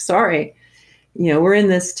 well, sorry. We're in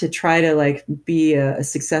this to try to like be a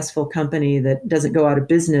successful company that doesn't go out of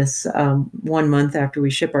business 1 month after we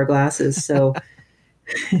ship our glasses. So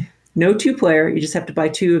no 2-player. You just have to buy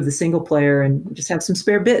 2 of the single player and just have some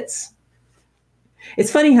spare bits.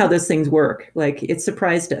 It's funny how those things work. Like it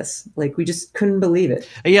surprised us. Like we just couldn't believe it.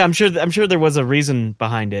 Yeah, I'm sure there was a reason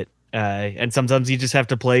behind it. And sometimes you just have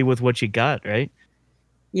to play with what you got, right?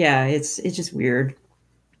 Yeah, it's just weird.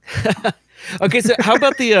 Okay, so how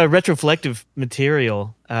about the retroflective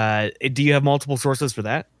material? Do you have multiple sources for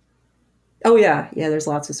that? Oh, yeah. Yeah, there's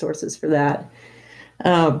lots of sources for that.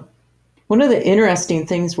 One of the interesting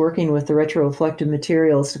things working with the retroreflective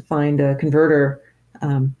materials to find a converter,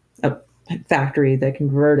 a factory that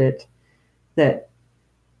convert it, that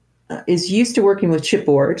is used to working with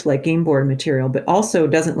chipboard, like game board material, but also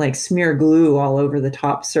doesn't like smear glue all over the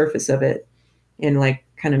top surface of it and like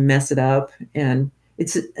kind of mess it up. And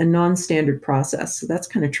it's a non-standard process. So that's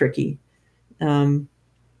kind of tricky.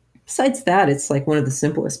 Besides that, it's like one of the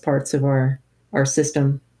simplest parts of our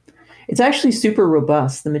system. It's actually super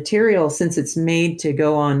robust. The material, since it's made to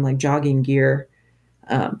go on like jogging gear,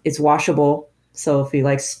 it's washable. So if you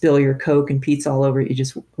like spill your Coke and pizza all over it,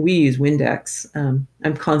 we use Windex.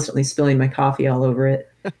 I'm constantly spilling my coffee all over it.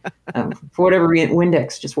 For whatever reason,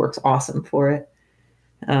 Windex just works awesome for it.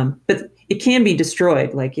 But it can be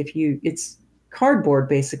destroyed. Like it's cardboard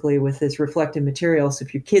basically with this reflective material. So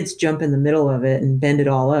if your kids jump in the middle of it and bend it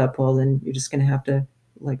all up, well, then you're just going to have to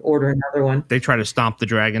like order another one. They try to stomp the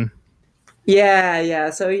dragon. Yeah.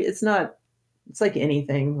 So it's like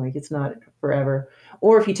anything, like it's not forever.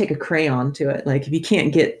 Or if you take a crayon to it, like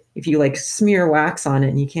if you like smear wax on it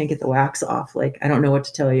and you can't get the wax off, like, I don't know what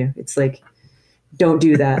to tell you. It's like, don't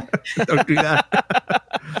do that. Don't do that.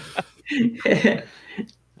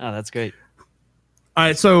 Oh, that's great. All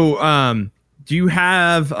right. So, do you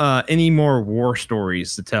have any more war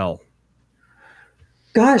stories to tell?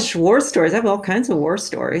 Gosh, war stories. I have all kinds of war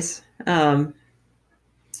stories.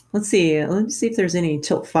 Let's see. Let me see if there's any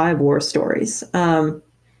Tilt 5 war stories.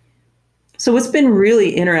 So what's been really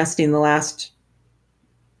interesting the last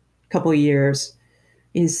couple of years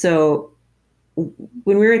is when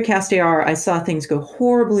we were at Cast AR, I saw things go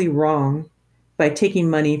horribly wrong by taking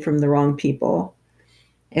money from the wrong people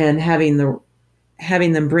and having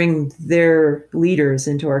them bring their leaders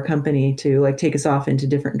into our company to like take us off into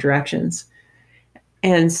different directions.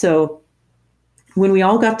 And so when we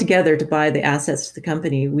all got together to buy the assets to the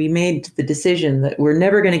company, we made the decision that we're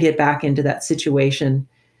never going to get back into that situation.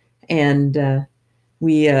 And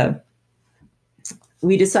we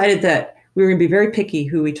decided that we were going to be very picky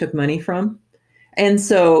who we took money from. And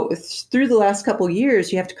so through the last couple of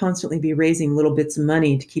years, you have to constantly be raising little bits of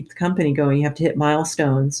money to keep the company going. You have to hit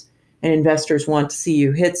milestones, and investors want to see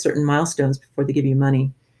you hit certain milestones before they give you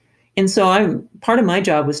money. And so part of my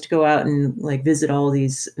job was to go out and like visit all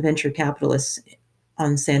these venture capitalists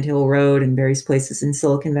on Sand Hill Road and various places in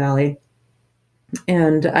Silicon Valley.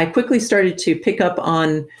 And I quickly started to pick up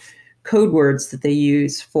on code words that they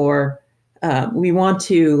use for, we want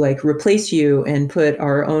to like replace you and put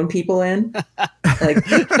our own people in.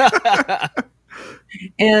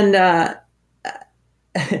 And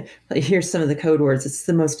here's some of the code words. It's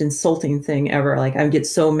the most insulting thing ever. Like I get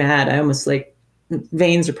so mad. I almost like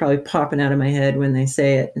veins are probably popping out of my head when they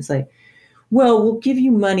say it. It's like, well, we'll give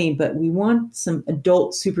you money, but we want some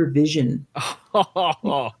adult supervision.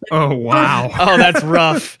 Oh, Oh, wow. that's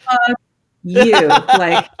rough.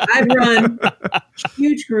 Like, I've run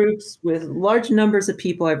huge groups with large numbers of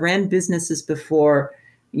people. I've ran businesses before.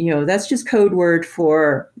 That's just code word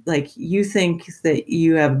for like, you think that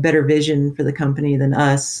you have a better vision for the company than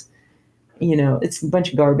us. It's a bunch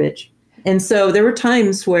of garbage. And so there were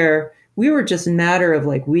times where we were just a matter of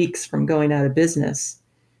like weeks from going out of business.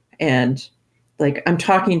 And like, I'm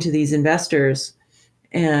talking to these investors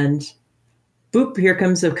and boop, here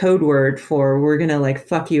comes a code word for, we're going to like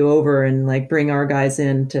fuck you over and like bring our guys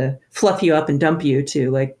in to fluff you up and dump you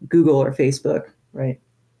to like Google or Facebook. Right.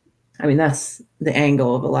 I mean, that's the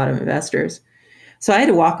angle of a lot of investors. So I had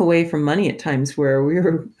to walk away from money at times where we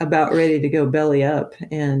were about ready to go belly up.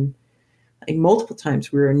 And like multiple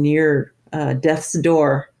times we were near death's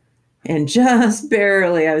door, and just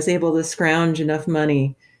barely I was able to scrounge enough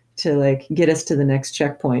money to like get us to the next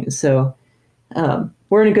checkpoint. So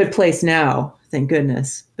we're in a good place now, thank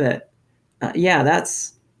goodness. But yeah,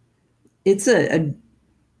 it's a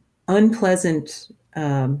unpleasant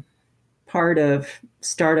part of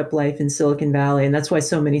startup life in Silicon Valley. And that's why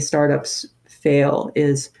so many startups fail.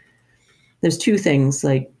 Is there's two things.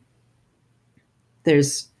 Like,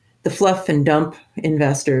 there's the fluff and dump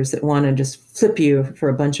investors that want to just flip you for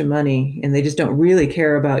a bunch of money, and they just don't really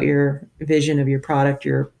care about your vision of your product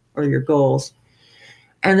or your goals.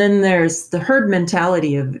 And then there's the herd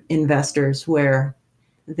mentality of investors where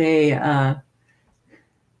they,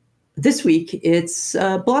 this week, it's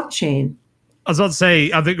blockchain. I was about to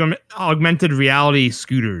say, I think augmented reality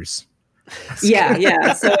scooters.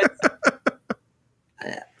 Yeah. So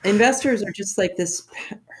investors are just like this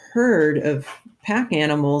herd of pack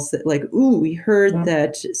animals that like, ooh, we heard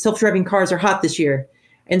that self-driving cars are hot this year.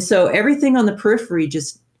 And so everything on the periphery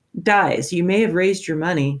just dies. You may have raised your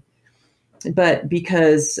money, but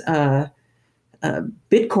because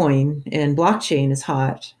Bitcoin and blockchain is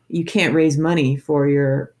hot, you can't raise money for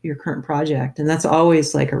your current project. And that's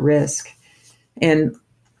always like a risk. And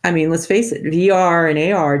I mean, let's face it, VR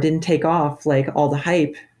and AR didn't take off like all the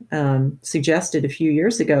hype suggested a few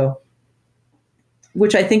years ago,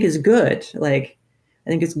 which I think is good. Like, I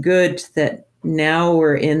think it's good that now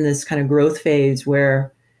we're in this kind of growth phase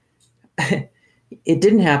where it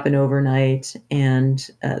didn't happen overnight, and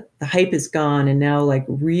the hype is gone. And now like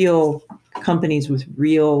real companies with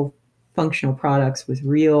real functional products with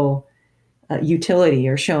real utility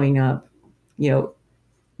are showing up,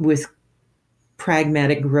 with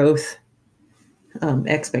pragmatic growth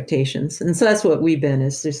expectations. And so that's what we've been,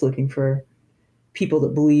 is just looking for people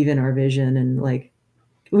that believe in our vision. And like,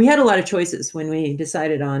 we had a lot of choices when we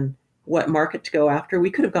decided on what market to go after. We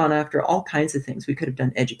could have gone after all kinds of things. We could have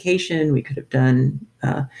done education. We could have done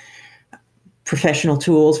professional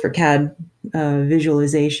tools for CAD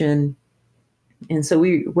visualization. And so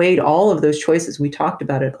we weighed all of those choices. We talked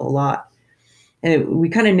about it a lot. And we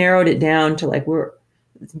kind of narrowed it down to like, we're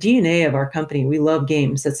the DNA of our company. We love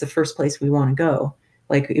games. That's the first place we want to go.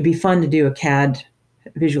 Like, it'd be fun to do a CAD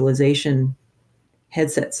visualization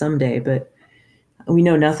headset someday, but we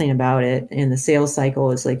know nothing about it. And the sales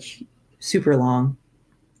cycle is like super long.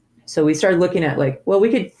 So we started looking at like, well,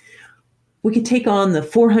 we could take on the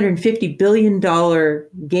 $450 billion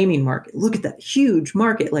gaming market. Look at that huge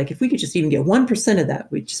market. Like, if we could just even get 1% of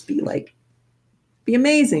that, we'd just be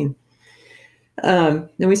amazing. Then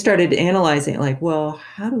we started analyzing it, like, well,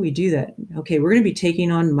 how do we do that? Okay, we're going to be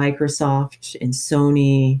taking on Microsoft and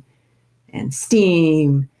Sony and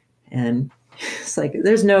Steam. And it's like,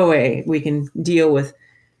 there's no way we can deal with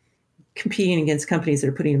competing against companies that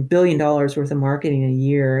are putting $1 billion worth of marketing a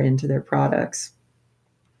year into their products.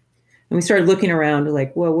 And we started looking around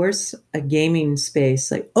like, well, where's a gaming space?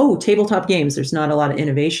 Like, oh, tabletop games. There's not a lot of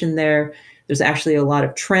innovation there. There's actually a lot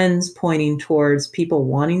of trends pointing towards people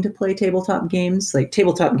wanting to play tabletop games. Like,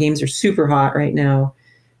 tabletop games are super hot right now.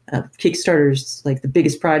 Kickstarters, like the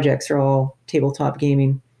biggest projects, are all tabletop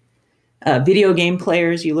gaming. Video game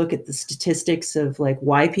players, you look at the statistics of like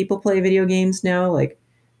why people play video games now. Like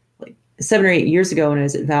 7 or 8 years ago when I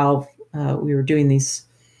was at Valve, we were doing these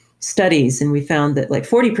studies, and we found that like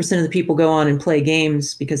 40% of the people go on and play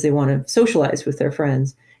games because they want to socialize with their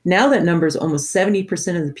friends. Now that number is almost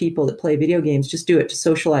 70% of the people that play video games just do it to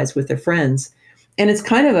socialize with their friends. And it's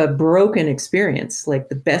kind of a broken experience. Like,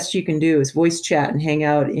 the best you can do is voice chat and hang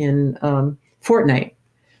out in Fortnite,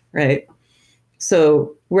 right?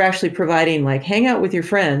 So we're actually providing like hang out with your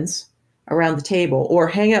friends around the table, or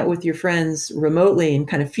hang out with your friends remotely and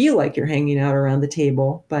kind of feel like you're hanging out around the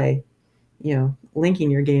table by,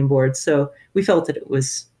 linking your game board. So we felt that it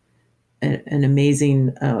was an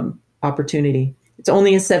amazing opportunity. It's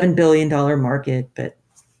only a $7 billion market, but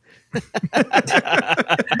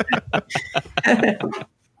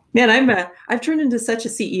man, I've turned into such a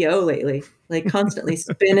CEO lately, like constantly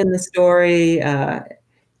spinning the story,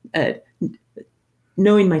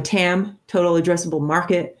 knowing my TAM, total addressable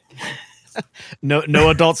market. No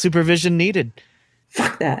adult supervision needed.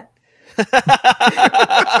 Fuck that.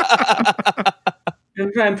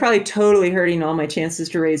 I'm probably totally hurting all my chances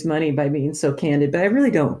to raise money by being so candid, but I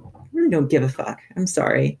really don't give a fuck. I'm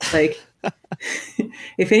sorry. Like,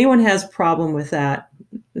 if anyone has a problem with that,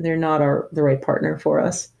 they're not the right partner for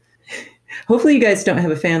us. Hopefully, you guys don't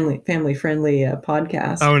have a family friendly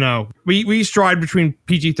podcast. Oh no, we stride between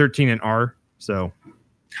PG-13 and R. So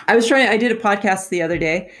I did a podcast the other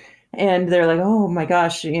day, and they're like, "Oh my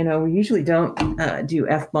gosh, we usually don't do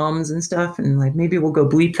F-bombs and stuff, and like maybe we'll go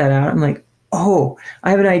bleep that out." I'm like, "Oh,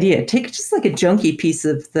 I have an idea. Take just like a junky piece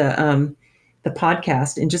of the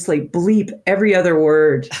podcast and just like bleep every other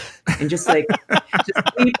word, and just like just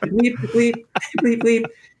bleep, bleep, bleep, bleep, bleep,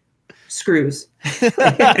 screws."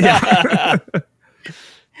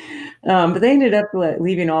 But they ended up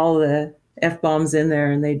leaving all the F-bombs in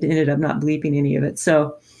there, and they ended up not bleeping any of it.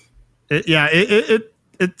 So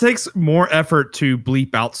it takes more effort to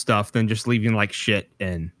bleep out stuff than just leaving like shit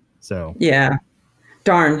in. So yeah,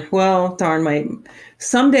 darn.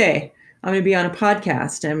 Someday I'm going to be on a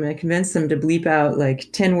podcast and I'm going to convince them to bleep out like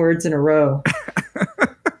 10 words in a row.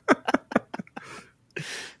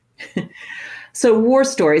 So war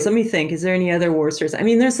stories, let me think. Is there any other war stories? I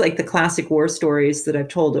mean, there's like the classic war stories that I've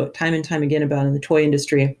told time and time again about in the toy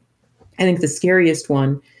industry. I think the scariest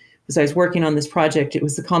one was I was working on this project. It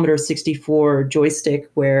was the Commodore 64 joystick,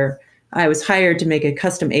 where I was hired to make a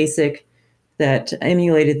custom ASIC that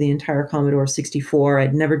emulated the entire Commodore 64.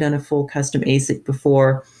 I'd never done a full custom ASIC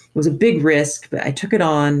before. It was a big risk, but I took it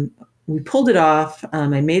on. We pulled it off.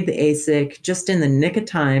 I made the ASIC just in the nick of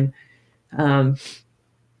time.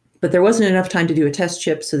 But there wasn't enough time to do a test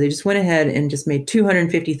chip, so they just went ahead and just made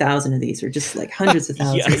 250,000 of these, or just like hundreds of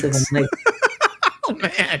thousands of them. Like, oh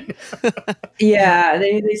man, yeah,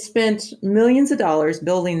 they spent millions of dollars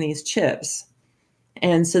building these chips,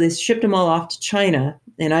 and so they shipped them all off to China.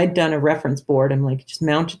 And I'd done a reference board. I'm like, just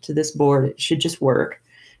mount it to this board; it should just work.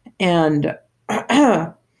 And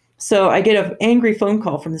so I get an angry phone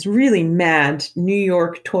call from this really mad New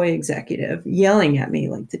York toy executive yelling at me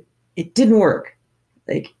like it didn't work,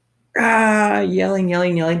 like. Yelling.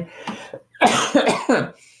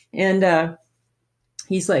 And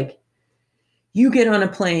he's like, "You get on a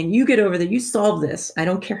plane, you get over there, you solve this. I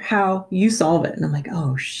don't care how, you solve it." And I'm like,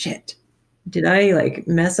 "Oh shit. Did I like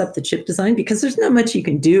mess up the chip design?" Because there's not much you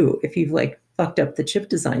can do if you've like fucked up the chip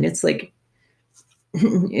design. It's like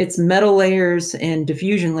it's metal layers and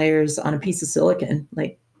diffusion layers on a piece of silicon.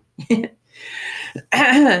 Like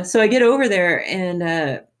so I get over there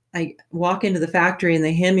and I walk into the factory and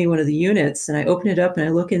they hand me one of the units, and I open it up and I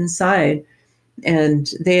look inside,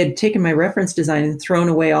 and they had taken my reference design and thrown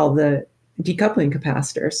away all the decoupling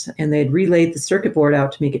capacitors, and they had relayed the circuit board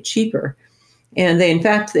out to make it cheaper. And they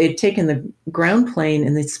had taken the ground plane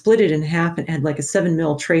and they split it in half and had like a 7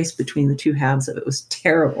 mil trace between the two halves of it. It was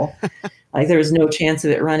terrible. Like there was no chance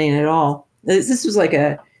of it running at all. This was like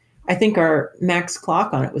I think our max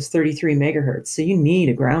clock on it was 33 megahertz. So you need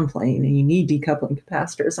a ground plane and you need decoupling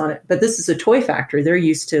capacitors on it. But this is a toy factory. They're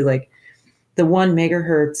used to like the 1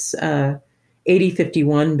 megahertz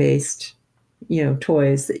 8051 based,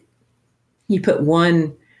 toys that you put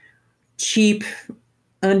one cheap,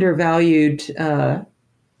 undervalued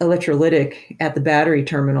electrolytic at the battery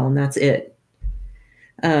terminal, and that's it.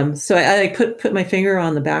 So I put my finger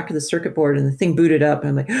on the back of the circuit board, and the thing booted up, and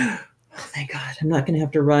I'm like, "Oh, thank God, I'm not going to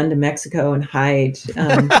have to run to Mexico and hide."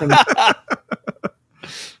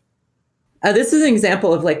 This is an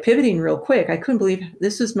example of like pivoting real quick. I couldn't believe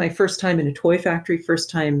this was my first time in a toy factory,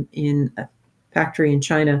 first time in a factory in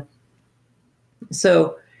China.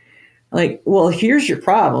 So like, well, here's your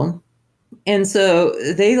problem. And so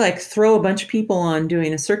they like throw a bunch of people on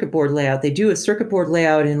doing a circuit board layout. They do a circuit board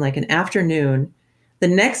layout in like an afternoon. The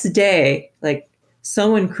next day, like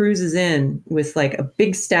someone cruises in with like a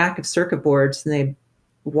big stack of circuit boards, and they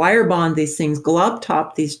wire bond these things, glob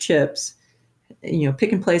top these chips,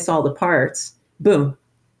 pick and place all the parts, boom,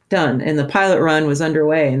 done. And the pilot run was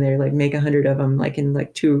underway, and they like make 100 of them like in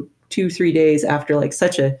like 3 days after like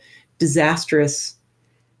such a disastrous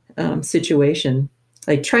situation.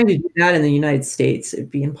 Like trying to do that in the United States, it'd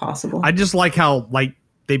be impossible. I just like how like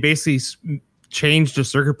they basically changed the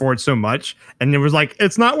circuit board so much, and it was like,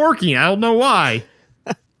 it's not working. I don't know why.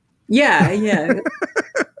 Yeah.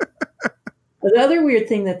 The other weird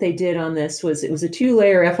thing that they did on this was it was a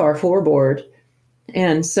 2-layer FR4 board.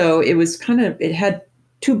 And so it was it had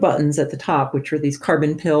two buttons at the top, which were these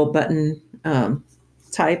carbon pill button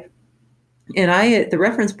type. And the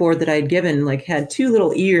reference board that I had given had two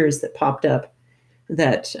little ears that popped up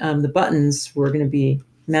that the buttons were going to be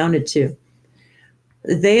mounted to.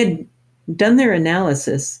 They had done their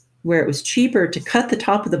analysis where it was cheaper to cut the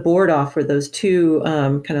top of the board off where those two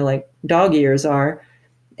kind of like dog ears are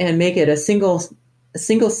and make it a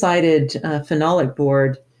single-sided phenolic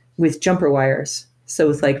board with jumper wires. So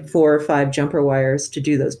with 4 or 5 jumper wires to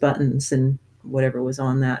do those buttons and whatever was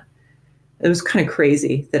on that. It was kind of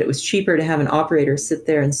crazy that it was cheaper to have an operator sit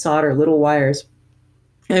there and solder little wires.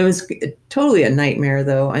 And it was totally a nightmare,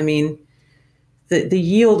 though. I mean, the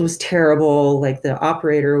yield was terrible. The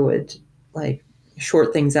operator would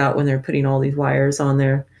short things out when they're putting all these wires on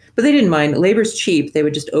there. But they didn't mind. Labor's cheap. They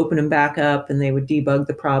would just open them back up and they would debug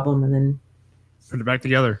the problem and then put it back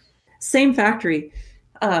together. Same factory.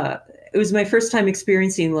 It was my first time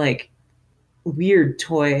experiencing weird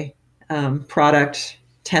toy product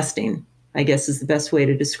testing, I guess is the best way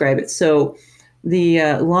to describe it. So the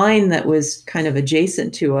line that was kind of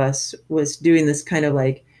adjacent to us was doing this kind of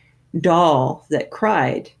doll that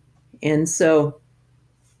cried. And so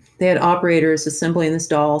they had operators assembling this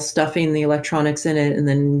doll, stuffing the electronics in it, and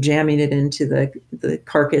then jamming it into the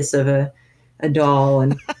carcass of a doll.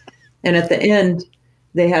 And at the end,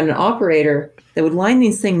 they had an operator that would line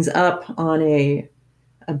these things up on a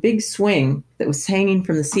big swing that was hanging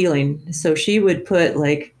from the ceiling. So she would put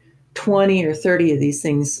 20 or 30 of these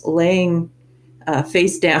things laying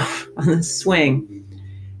face down on the swing.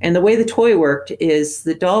 And the way the toy worked is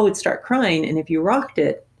the doll would start crying, and if you rocked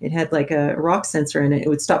it, it had a rock sensor in it. It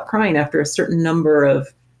would stop crying after a certain number of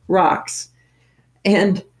rocks.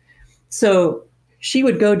 And so she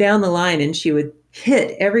would go down the line and she would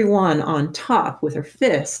hit everyone on top with her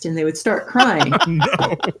fist and they would start crying.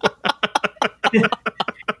 No.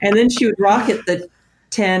 And then she would rock it the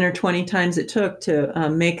 10 or 20 times it took to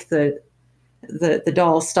make the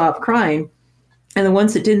doll stop crying. And the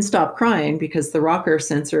ones that didn't stop crying because the rocker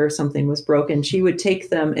sensor or something was broken, she would take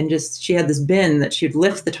them and she had this bin that she'd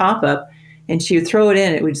lift the top up and she would throw it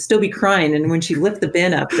in. It would still be crying. And when she lift the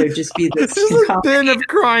bin up, there'd just be this a bin of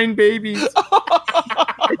crying babies.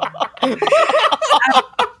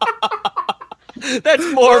 That's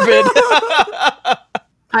morbid.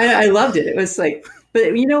 I loved it. It was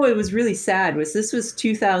but what was really sad was this was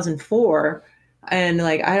 2004. And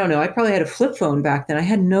I don't know, I probably had a flip phone back then. I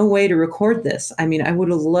had no way to record this. I mean, I would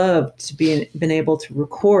have loved to been able to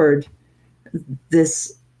record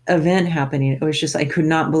this event happening. It was just, I could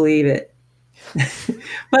not believe it.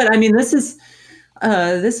 But I mean, this is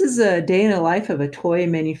a day in the life of a toy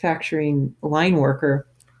manufacturing line worker.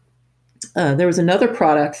 There was another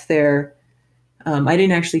product there. I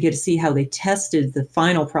didn't actually get to see how they tested the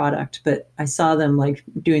final product, but I saw them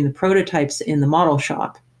doing the prototypes in the model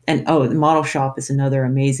shop. And the model shop is another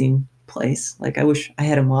amazing place. I wish I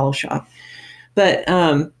had a model shop. But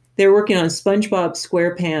they were working on SpongeBob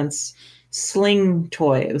SquarePants sling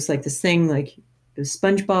toy. It was this thing, it was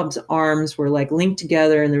SpongeBob's arms were linked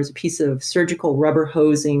together, and there was a piece of surgical rubber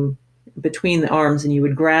hosing between the arms, and you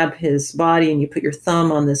would grab his body and you put your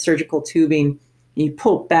thumb on the surgical tubing and you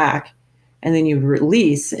pull it back, and then you would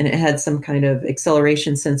release, and it had some kind of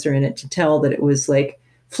acceleration sensor in it to tell that it was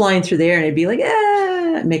flying through the air, and it'd be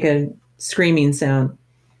make a screaming sound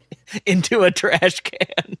into a trash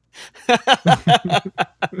can.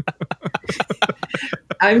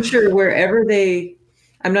 I'm sure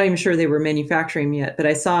I'm not even sure they were manufacturing yet, but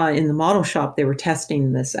I saw in the model shop they were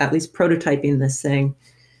testing this, at least prototyping this thing.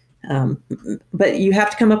 But you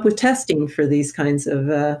have to come up with testing for these kinds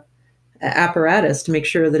of apparatus to make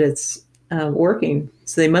sure that it's working.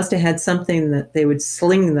 So they must have had something that they would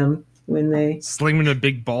sling them when they sling them in a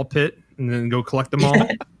big ball pit and then go collect them all.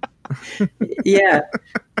 Yeah.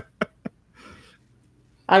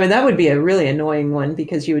 I mean, that would be a really annoying one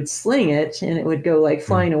because you would sling it and it would go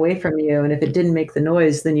flying away from you. And if it didn't make the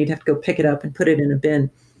noise, then you'd have to go pick it up and put it in a bin.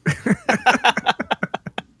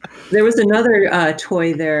 There was another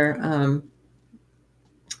toy there.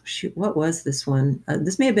 Shoot, what was this one?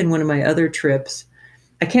 This may have been one of my other trips.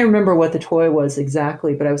 I can't remember what the toy was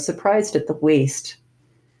exactly, but I was surprised at the waste.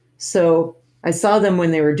 So I saw them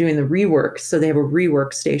when they were doing the rework. So they have a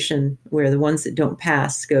rework station where the ones that don't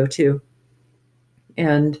pass go to.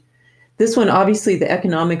 And this one, obviously the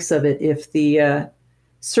economics of it, if the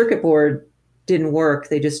circuit board didn't work,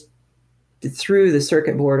 they just threw the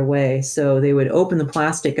circuit board away. So they would open the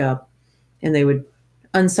plastic up and they would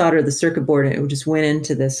unsolder the circuit board and it would just went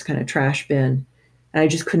into this kind of trash bin. And I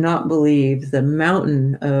just could not believe the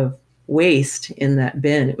mountain of waste in that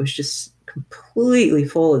bin. It was just completely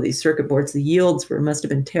full of these circuit boards. The yields must have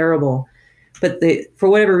been terrible, but for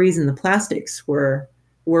whatever reason, the plastics were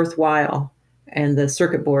worthwhile and the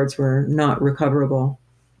circuit boards were not recoverable.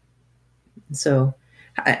 So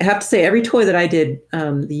I have to say, every toy that I did,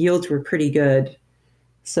 the yields were pretty good.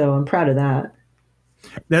 So I'm proud of that.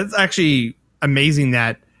 That's actually amazing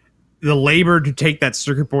that the labor to take that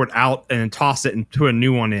circuit board out and toss it into a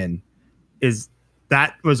new one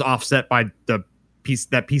that was offset by that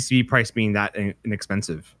PCB price being that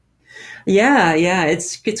inexpensive. Yeah,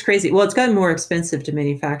 it's crazy. Well, it's gotten more expensive to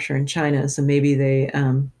manufacture in China, so maybe they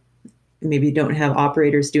maybe don't have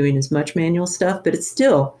operators doing as much manual stuff, but it's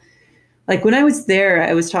still, like, when I was there,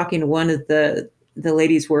 I was talking to one of the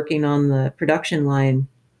ladies working on the production line,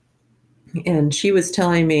 and she was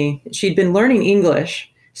telling me she'd been learning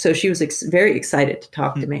English, so she was very excited to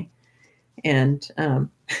talk to me. And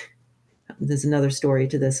there's another story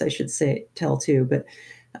to this I should tell too, but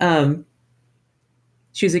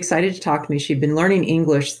she was excited to talk to me. She'd been learning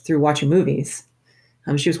English through watching movies.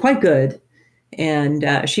 She was quite good,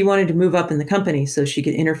 and she wanted to move up in the company so she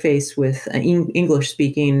could interface with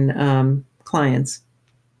English-speaking clients.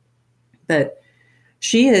 But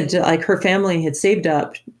she had, like, her family had saved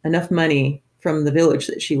up enough money from the village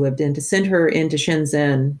that she lived in to send her into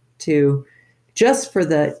Shenzhen just for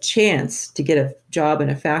the chance to get a job in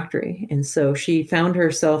a factory. And so she found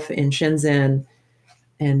herself in Shenzhen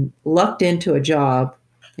and lucked into a job.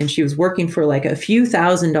 And she was working for like a few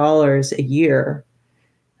 $1,000s a year,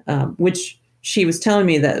 which she was telling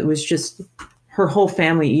me that it was just her whole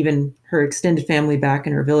family, even her extended family back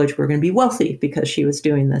in her village, were going to be wealthy because she was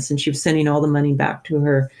doing this. And she was sending all the money back to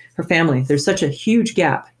her family. There's such a huge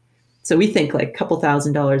gap. So we think like a couple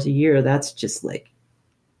 $1,000s a year, that's just like,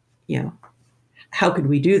 how could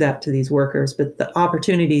we do that to these workers? But the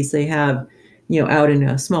opportunities they have, out in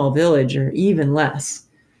a small village are even less.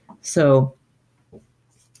 So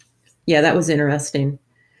yeah, that was interesting.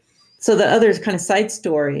 So the other kind of side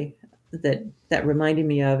story that reminded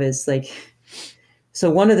me of is, like, so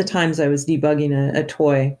one of the times I was debugging a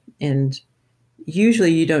toy, and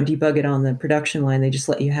usually you don't debug it on the production line. They just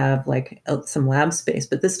let you have like some lab space.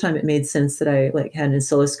 But this time it made sense that I like had an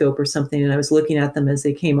oscilloscope or something, and I was looking at them as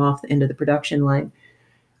they came off the end of the production line.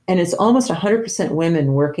 And it's almost 100%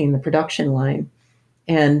 women working the production line.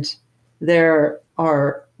 And there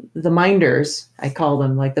are the minders, I call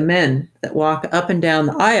them, like the men that walk up and down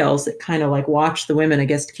the aisles that kind of like watch the women, I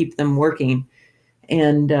guess, to keep them working.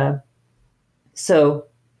 And so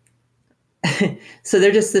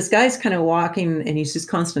they're just, this guy's kind of walking, and he's just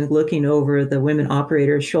constantly looking over the women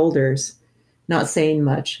operators' shoulders, not saying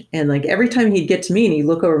much. And like every time he'd get to me and he'd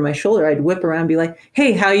look over my shoulder, I'd whip around and be like,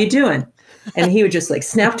 "Hey, how you doing?" And he would just like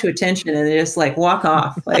snap to attention and just like walk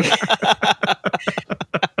off. Like,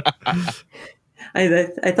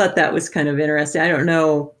 I thought that was kind of interesting. I don't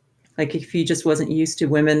know, like, if he just wasn't used to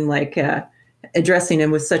women like addressing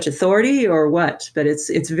him with such authority or what, but it's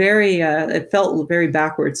very, it felt very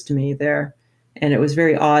backwards to me there. And it was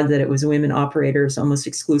very odd that it was women operators almost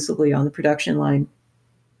exclusively on the production line.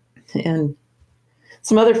 And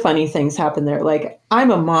some other funny things happen there. Like,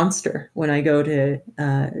 I'm a monster when I go to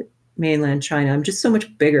mainland China. I'm just so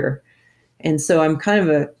much bigger. And so I'm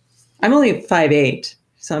only 5'8",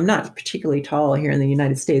 so I'm not particularly tall here in the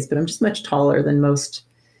United States, but I'm just much taller than most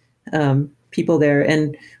people there.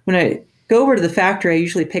 And when I go over to the factory, I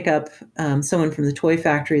usually pick up someone from the toy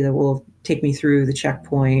factory that will take me through the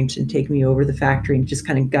checkpoint and take me over the factory and just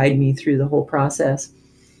kind of guide me through the whole process.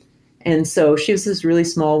 And so she was this really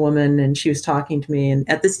small woman, and she was talking to me. And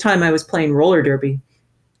at this time I was playing roller derby.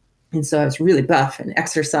 And so I was really buff and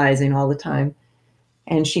exercising all the time.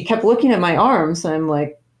 And she kept looking at my arms. So I'm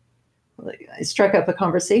like, I struck up a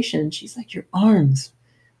conversation. She's like, "Your arms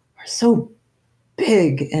are so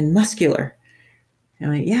big and muscular."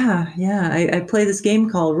 And I'm like, yeah. I play this game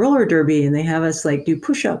called roller derby, and they have us like do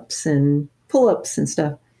push-ups and pull-ups and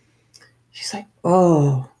stuff. She's like,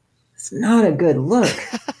 "Oh, it's not a good look.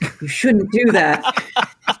 You shouldn't do that."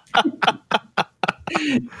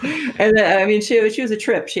 And then, I mean, she was a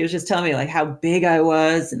trip. She was just telling me like how big I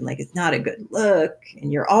was, and like, it's not a good look,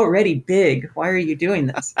 and you're already big. Why are you doing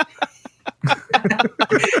this?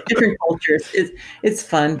 Different cultures. It's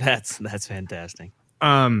fun. That's fantastic.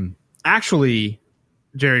 Actually,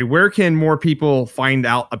 Jeri, where can more people find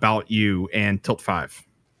out about you and Tilt 5?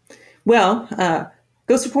 Well,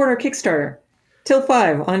 go support our Kickstarter. Tilt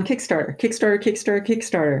 5 on Kickstarter.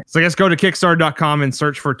 Kickstarter. So I guess go to Kickstarter.com and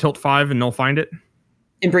search for Tilt 5 and they'll find it.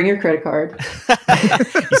 And bring your credit card.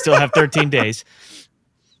 You still have 13 days.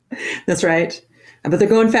 That's right. But they're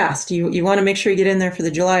going fast. You want to make sure you get in there for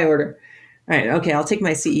the July order. All right. Okay. I'll take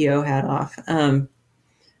my CEO hat off.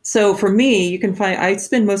 So for me, you can find, I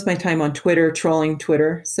spend most of my time on Twitter, trolling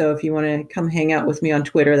Twitter. So if you want to come hang out with me on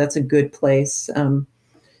Twitter, that's a good place.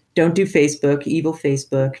 Don't do Facebook, evil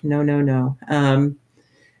Facebook. No, no, no.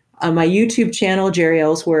 On my YouTube channel, Jeri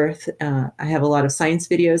Ellsworth, I have a lot of science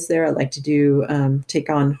videos there. I like to do take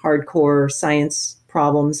on hardcore science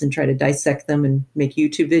problems and try to dissect them and make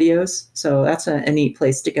YouTube videos. So that's a neat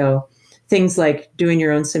place to go. Things like doing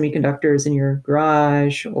your own semiconductors in your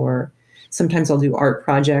garage, or sometimes I'll do art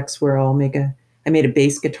projects where I made a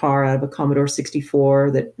bass guitar out of a Commodore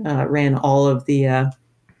 64 that ran all of the,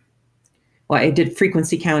 I did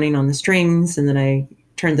frequency counting on the strings, and then I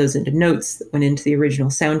turned those into notes that went into the original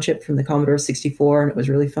sound chip from the Commodore 64, and it was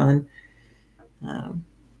really fun.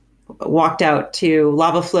 Walked out to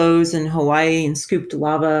lava flows in Hawaii and scooped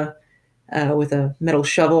lava with a metal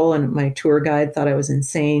shovel, and my tour guide thought I was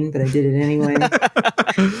insane, but I did it anyway.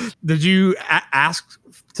 Did you ask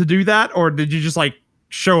to do that, or did you just like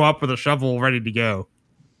show up with a shovel ready to go?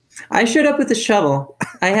 I showed up with a shovel.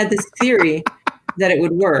 I had this theory that it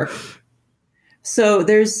would work. So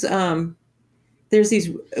there's these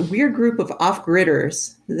weird group of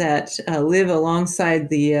off-gridders that live alongside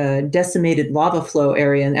the decimated lava flow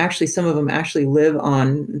area, and actually some of them actually live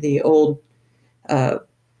on the old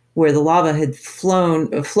where the lava had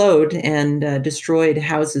flowed and destroyed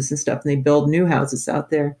houses and stuff, and they build new houses out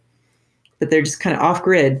there. But they're just kind of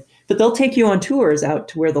off-grid. But they'll take you on tours out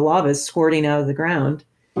to where the lava is squirting out of the ground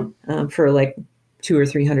for like $200 or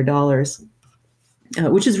 $300,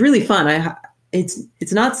 which is really fun.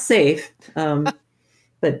 It's not safe,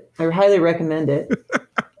 but I highly recommend it.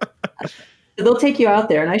 They'll take you out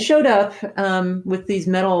there. And I showed up with these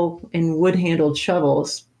metal and wood-handled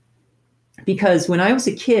shovels because when I was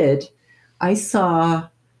a kid, I saw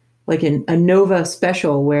like a Nova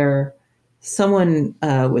special where someone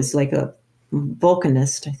was like a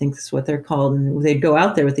vulcanist, I think that's what they're called, and they'd go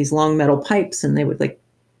out there with these long metal pipes and they would like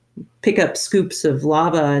pick up scoops of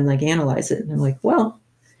lava and like analyze it. And I'm like, well,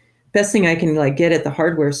 best thing I can like get at the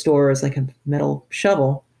hardware store is like a metal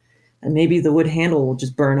shovel, and maybe the wood handle will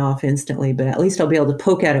just burn off instantly, but at least I'll be able to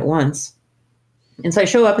poke at it once. And so I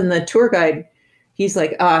show up, and the tour guide, he's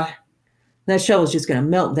like, that shovel's just going to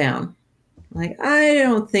melt down. I'm like, I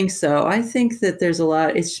don't think so. I think that there's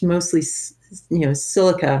it's mostly,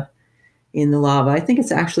 silica in the lava. I think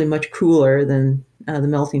it's actually much cooler than the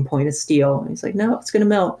melting point of steel. And he's like, no, it's going to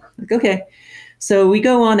melt. I'm like, okay. So we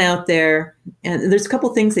go on out there, and there's a couple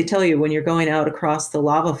things they tell you when you're going out across the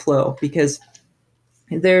lava flow, because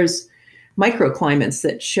there's microclimates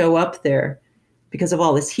that show up there because of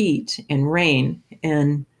all this heat and rain.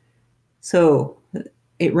 And so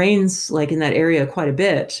it rains like in that area quite a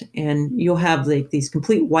bit, and you'll have like these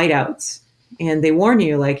complete whiteouts. And they warn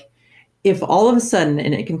you, like, if all of a sudden,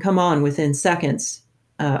 and it can come on within seconds,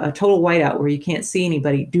 a total whiteout where you can't see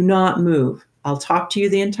anybody, do not move. I'll talk to you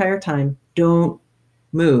the entire time. Don't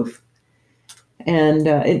move. And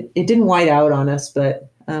it didn't white out on us,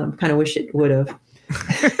 but kind of wish it would have.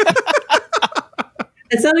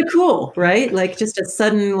 It sounded cool, right? Like just a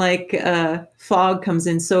sudden fog comes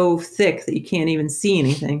in so thick that you can't even see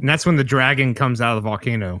anything. And that's when the dragon comes out of the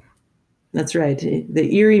volcano. That's right.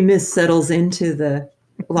 The eerie mist settles into the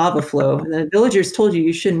lava flow. The villagers told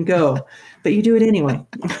you shouldn't go, but you do it anyway.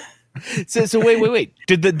 So wait.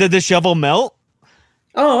 Did the shovel melt?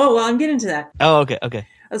 Oh, well, I'm getting to that. Oh, okay.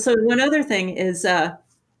 So one other thing is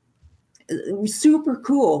super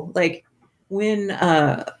cool. Like when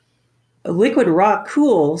liquid rock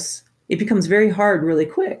cools, it becomes very hard really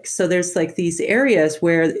quick. So there's like these areas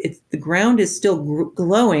where the ground is still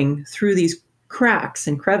glowing through these cracks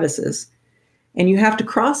and crevices. And you have to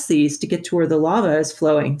cross these to get to where the lava is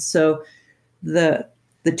flowing. So the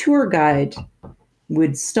tour guide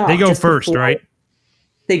would stop. They go first, right?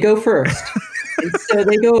 They go first. And so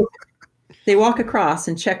they walk across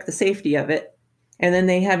and check the safety of it. And then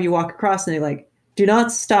they have you walk across, and they like, do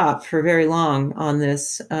not stop for very long on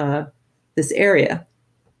this area.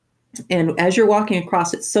 And as you're walking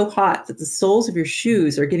across, it's so hot that the soles of your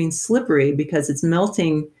shoes are getting slippery because it's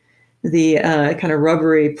melting the kind of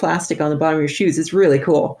rubbery plastic on the bottom of your shoes. It's really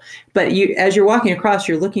cool. But as you're walking across,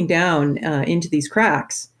 you're looking down into these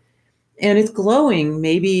cracks, and it's glowing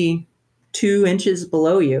maybe 2 inches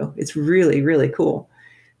below you. It's really, really cool.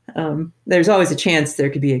 There's always a chance there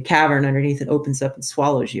could be a cavern underneath that opens up and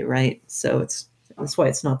swallows you, right? So that's why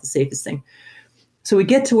it's not the safest thing. So we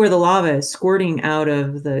get to where the lava is squirting out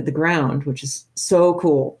of the ground, which is so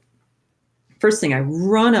cool. First thing, I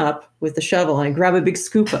run up with the shovel and I grab a big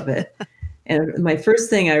scoop of it. And my first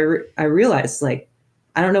thing I realized, like,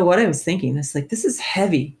 I don't know what I was thinking. It's like, this is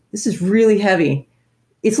heavy. This is really heavy.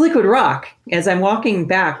 it's liquid rock. As I'm walking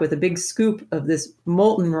back with a big scoop of this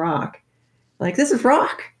molten rock, like, this is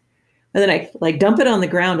rock. And then I like dump it on the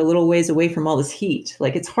ground a little ways away from all this heat.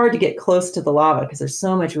 Like, it's hard to get close to the lava because there's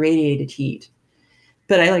so much radiated heat.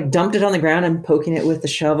 But I like dumped it on the ground. I'm poking it with the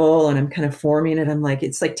shovel and I'm kind of forming it. I'm like,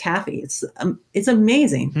 it's like taffy. It's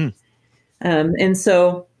amazing. And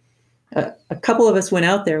so a couple of us went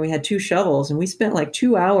out there. We had 2 shovels and we spent like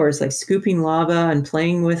 2 hours like scooping lava and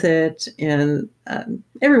playing with it. And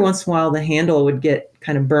every once in a while the handle would get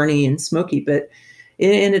kind of burny and smoky, but it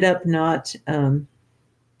ended up not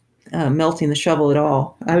melting the shovel at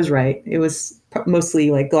all. I was right. It was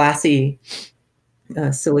mostly like glassy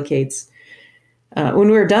silicates. When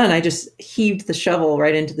we were done, I just heaved the shovel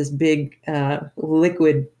right into this big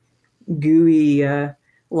liquid gooey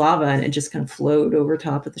lava, and it just kind of flowed over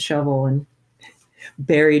top of the shovel and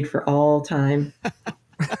buried for all time.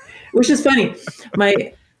 Which is funny.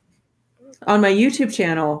 On my YouTube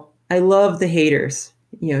channel, I love the haters.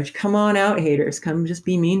 You know, come on out, haters. Come just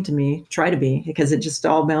be mean to me. Try to be, because it just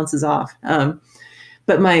all bounces off.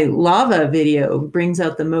 But my lava video brings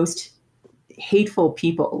out the most hateful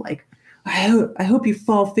people. Like, I hope you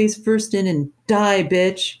fall face first in and die,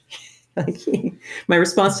 bitch. Like, my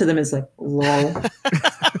response to them is like, lol.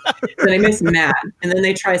 Then I makes them mad. And then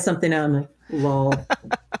they try something out. I'm like, lol,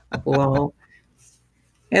 lol.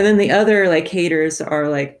 And then the other like haters are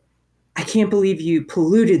like, I can't believe you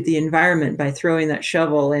polluted the environment by throwing that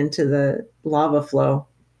shovel into the lava flow.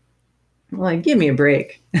 I'm like, give me a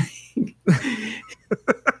break.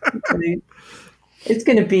 It's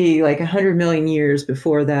going to be like 100 million years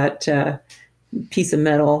before that piece of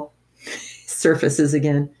metal surfaces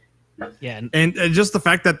again. Yeah, and just the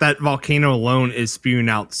fact that volcano alone is spewing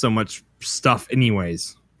out so much stuff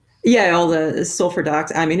anyways. Yeah, all the sulfur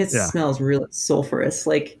dioxide. I mean, it smells really sulfurous.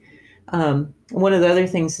 Like, one of the other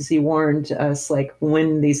things is he warned us, like,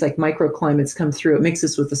 when these like microclimates come through, it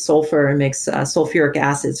mixes with the sulfur and makes sulfuric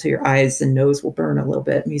acid, so your eyes and nose will burn a little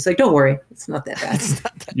bit. And he's like, don't worry, it's not that bad.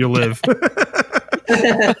 You'll live.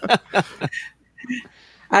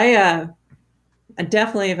 I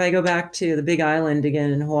definitely, if I go back to the Big Island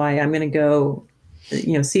again in Hawaii, I'm going to go,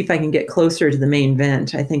 see if I can get closer to the main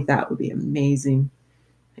vent. I think that would be amazing.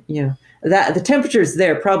 That the temperatures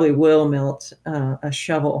there probably will melt a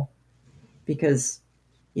shovel, because,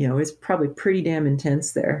 it's probably pretty damn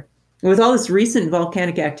intense there. With all this recent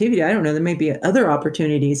volcanic activity, I don't know, there may be other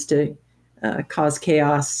opportunities to cause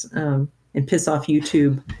chaos and piss off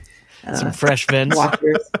YouTube. Some fresh vents.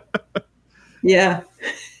 Watchers. Yeah.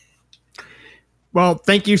 Well,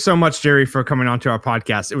 thank you so much, Jeri, for coming on to our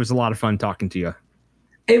podcast. It was a lot of fun talking to you.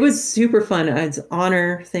 It was super fun. It's an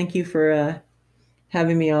honor. Thank you for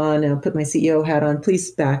having me on. I'll put my CEO hat on. Please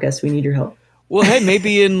back us. We need your help. Well, hey,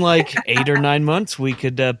 maybe in like 8 or 9 months, we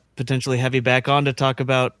could potentially have you back on to talk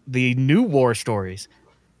about the new war stories.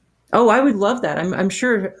 Oh, I would love that. I'm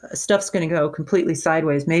sure stuff's going to go completely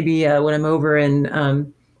sideways. Maybe when I'm over in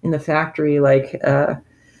the factory, like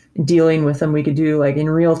dealing with them, we could do like in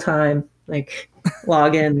real time, like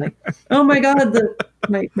log in, like, oh my God,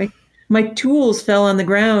 my tools fell on the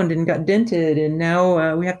ground and got dented, and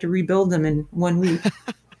now we have to rebuild them in 1 week.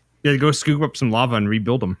 Yeah, go scoop up some lava and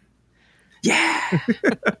rebuild them. Yeah.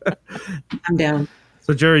 I'm down.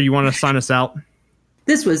 So, Jeri, you want to sign us out?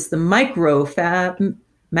 This was the macrofab.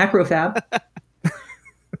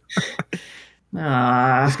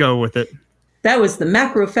 Let's go with it. That was the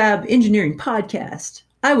Macrofab Engineering Podcast.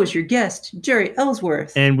 I was your guest, Jeri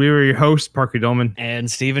Ellsworth. And we were your hosts, Parker Dolman. And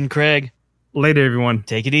Stephen Craig. Later, everyone.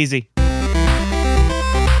 Take it easy.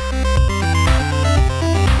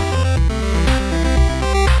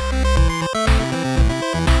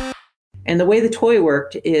 And the way the toy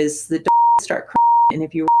worked is the dog would start crying, and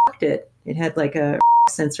if you rocked it, it had like a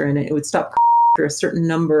sensor in it. It would stop crying after a certain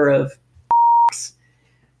number of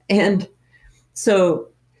and so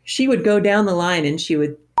she would go down the line and she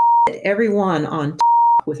would hit everyone on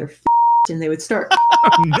with her and they would start.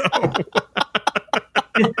 Oh,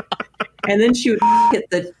 no. And then she would hit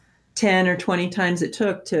the 10 or 20 times it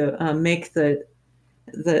took to make the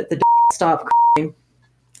stop crying.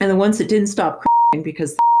 And the ones that didn't stop crying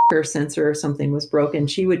because the sensor or something was broken,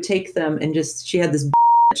 she would take them and she had this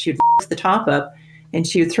she'd lift the top up and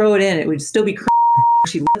she would throw it in. It would still be crying.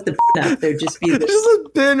 She'd lift the up. There'd just be this. Just a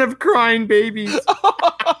bin of crying babies.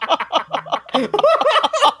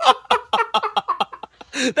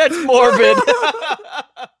 That's morbid.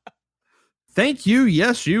 Thank you,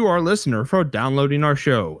 yes, you, our listener, for downloading our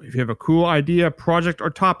show. If you have a cool idea, project, or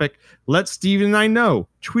topic, let Steven and I know.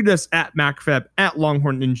 Tweet us at MacFab, at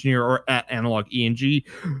Longhorn Engineer, or at AnalogENG,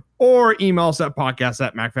 or email us at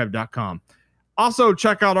podcast@macfab.com. Also,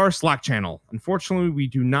 check out our Slack channel. Unfortunately, we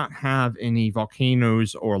do not have any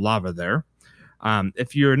volcanoes or lava there.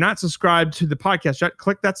 If you're not subscribed to the podcast yet,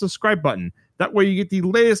 click that subscribe button. That way you get the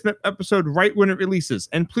latest MEP episode right when it releases.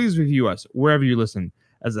 And please review us wherever you listen,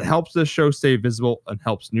 as it helps this show stay visible and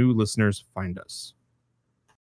helps new listeners find us.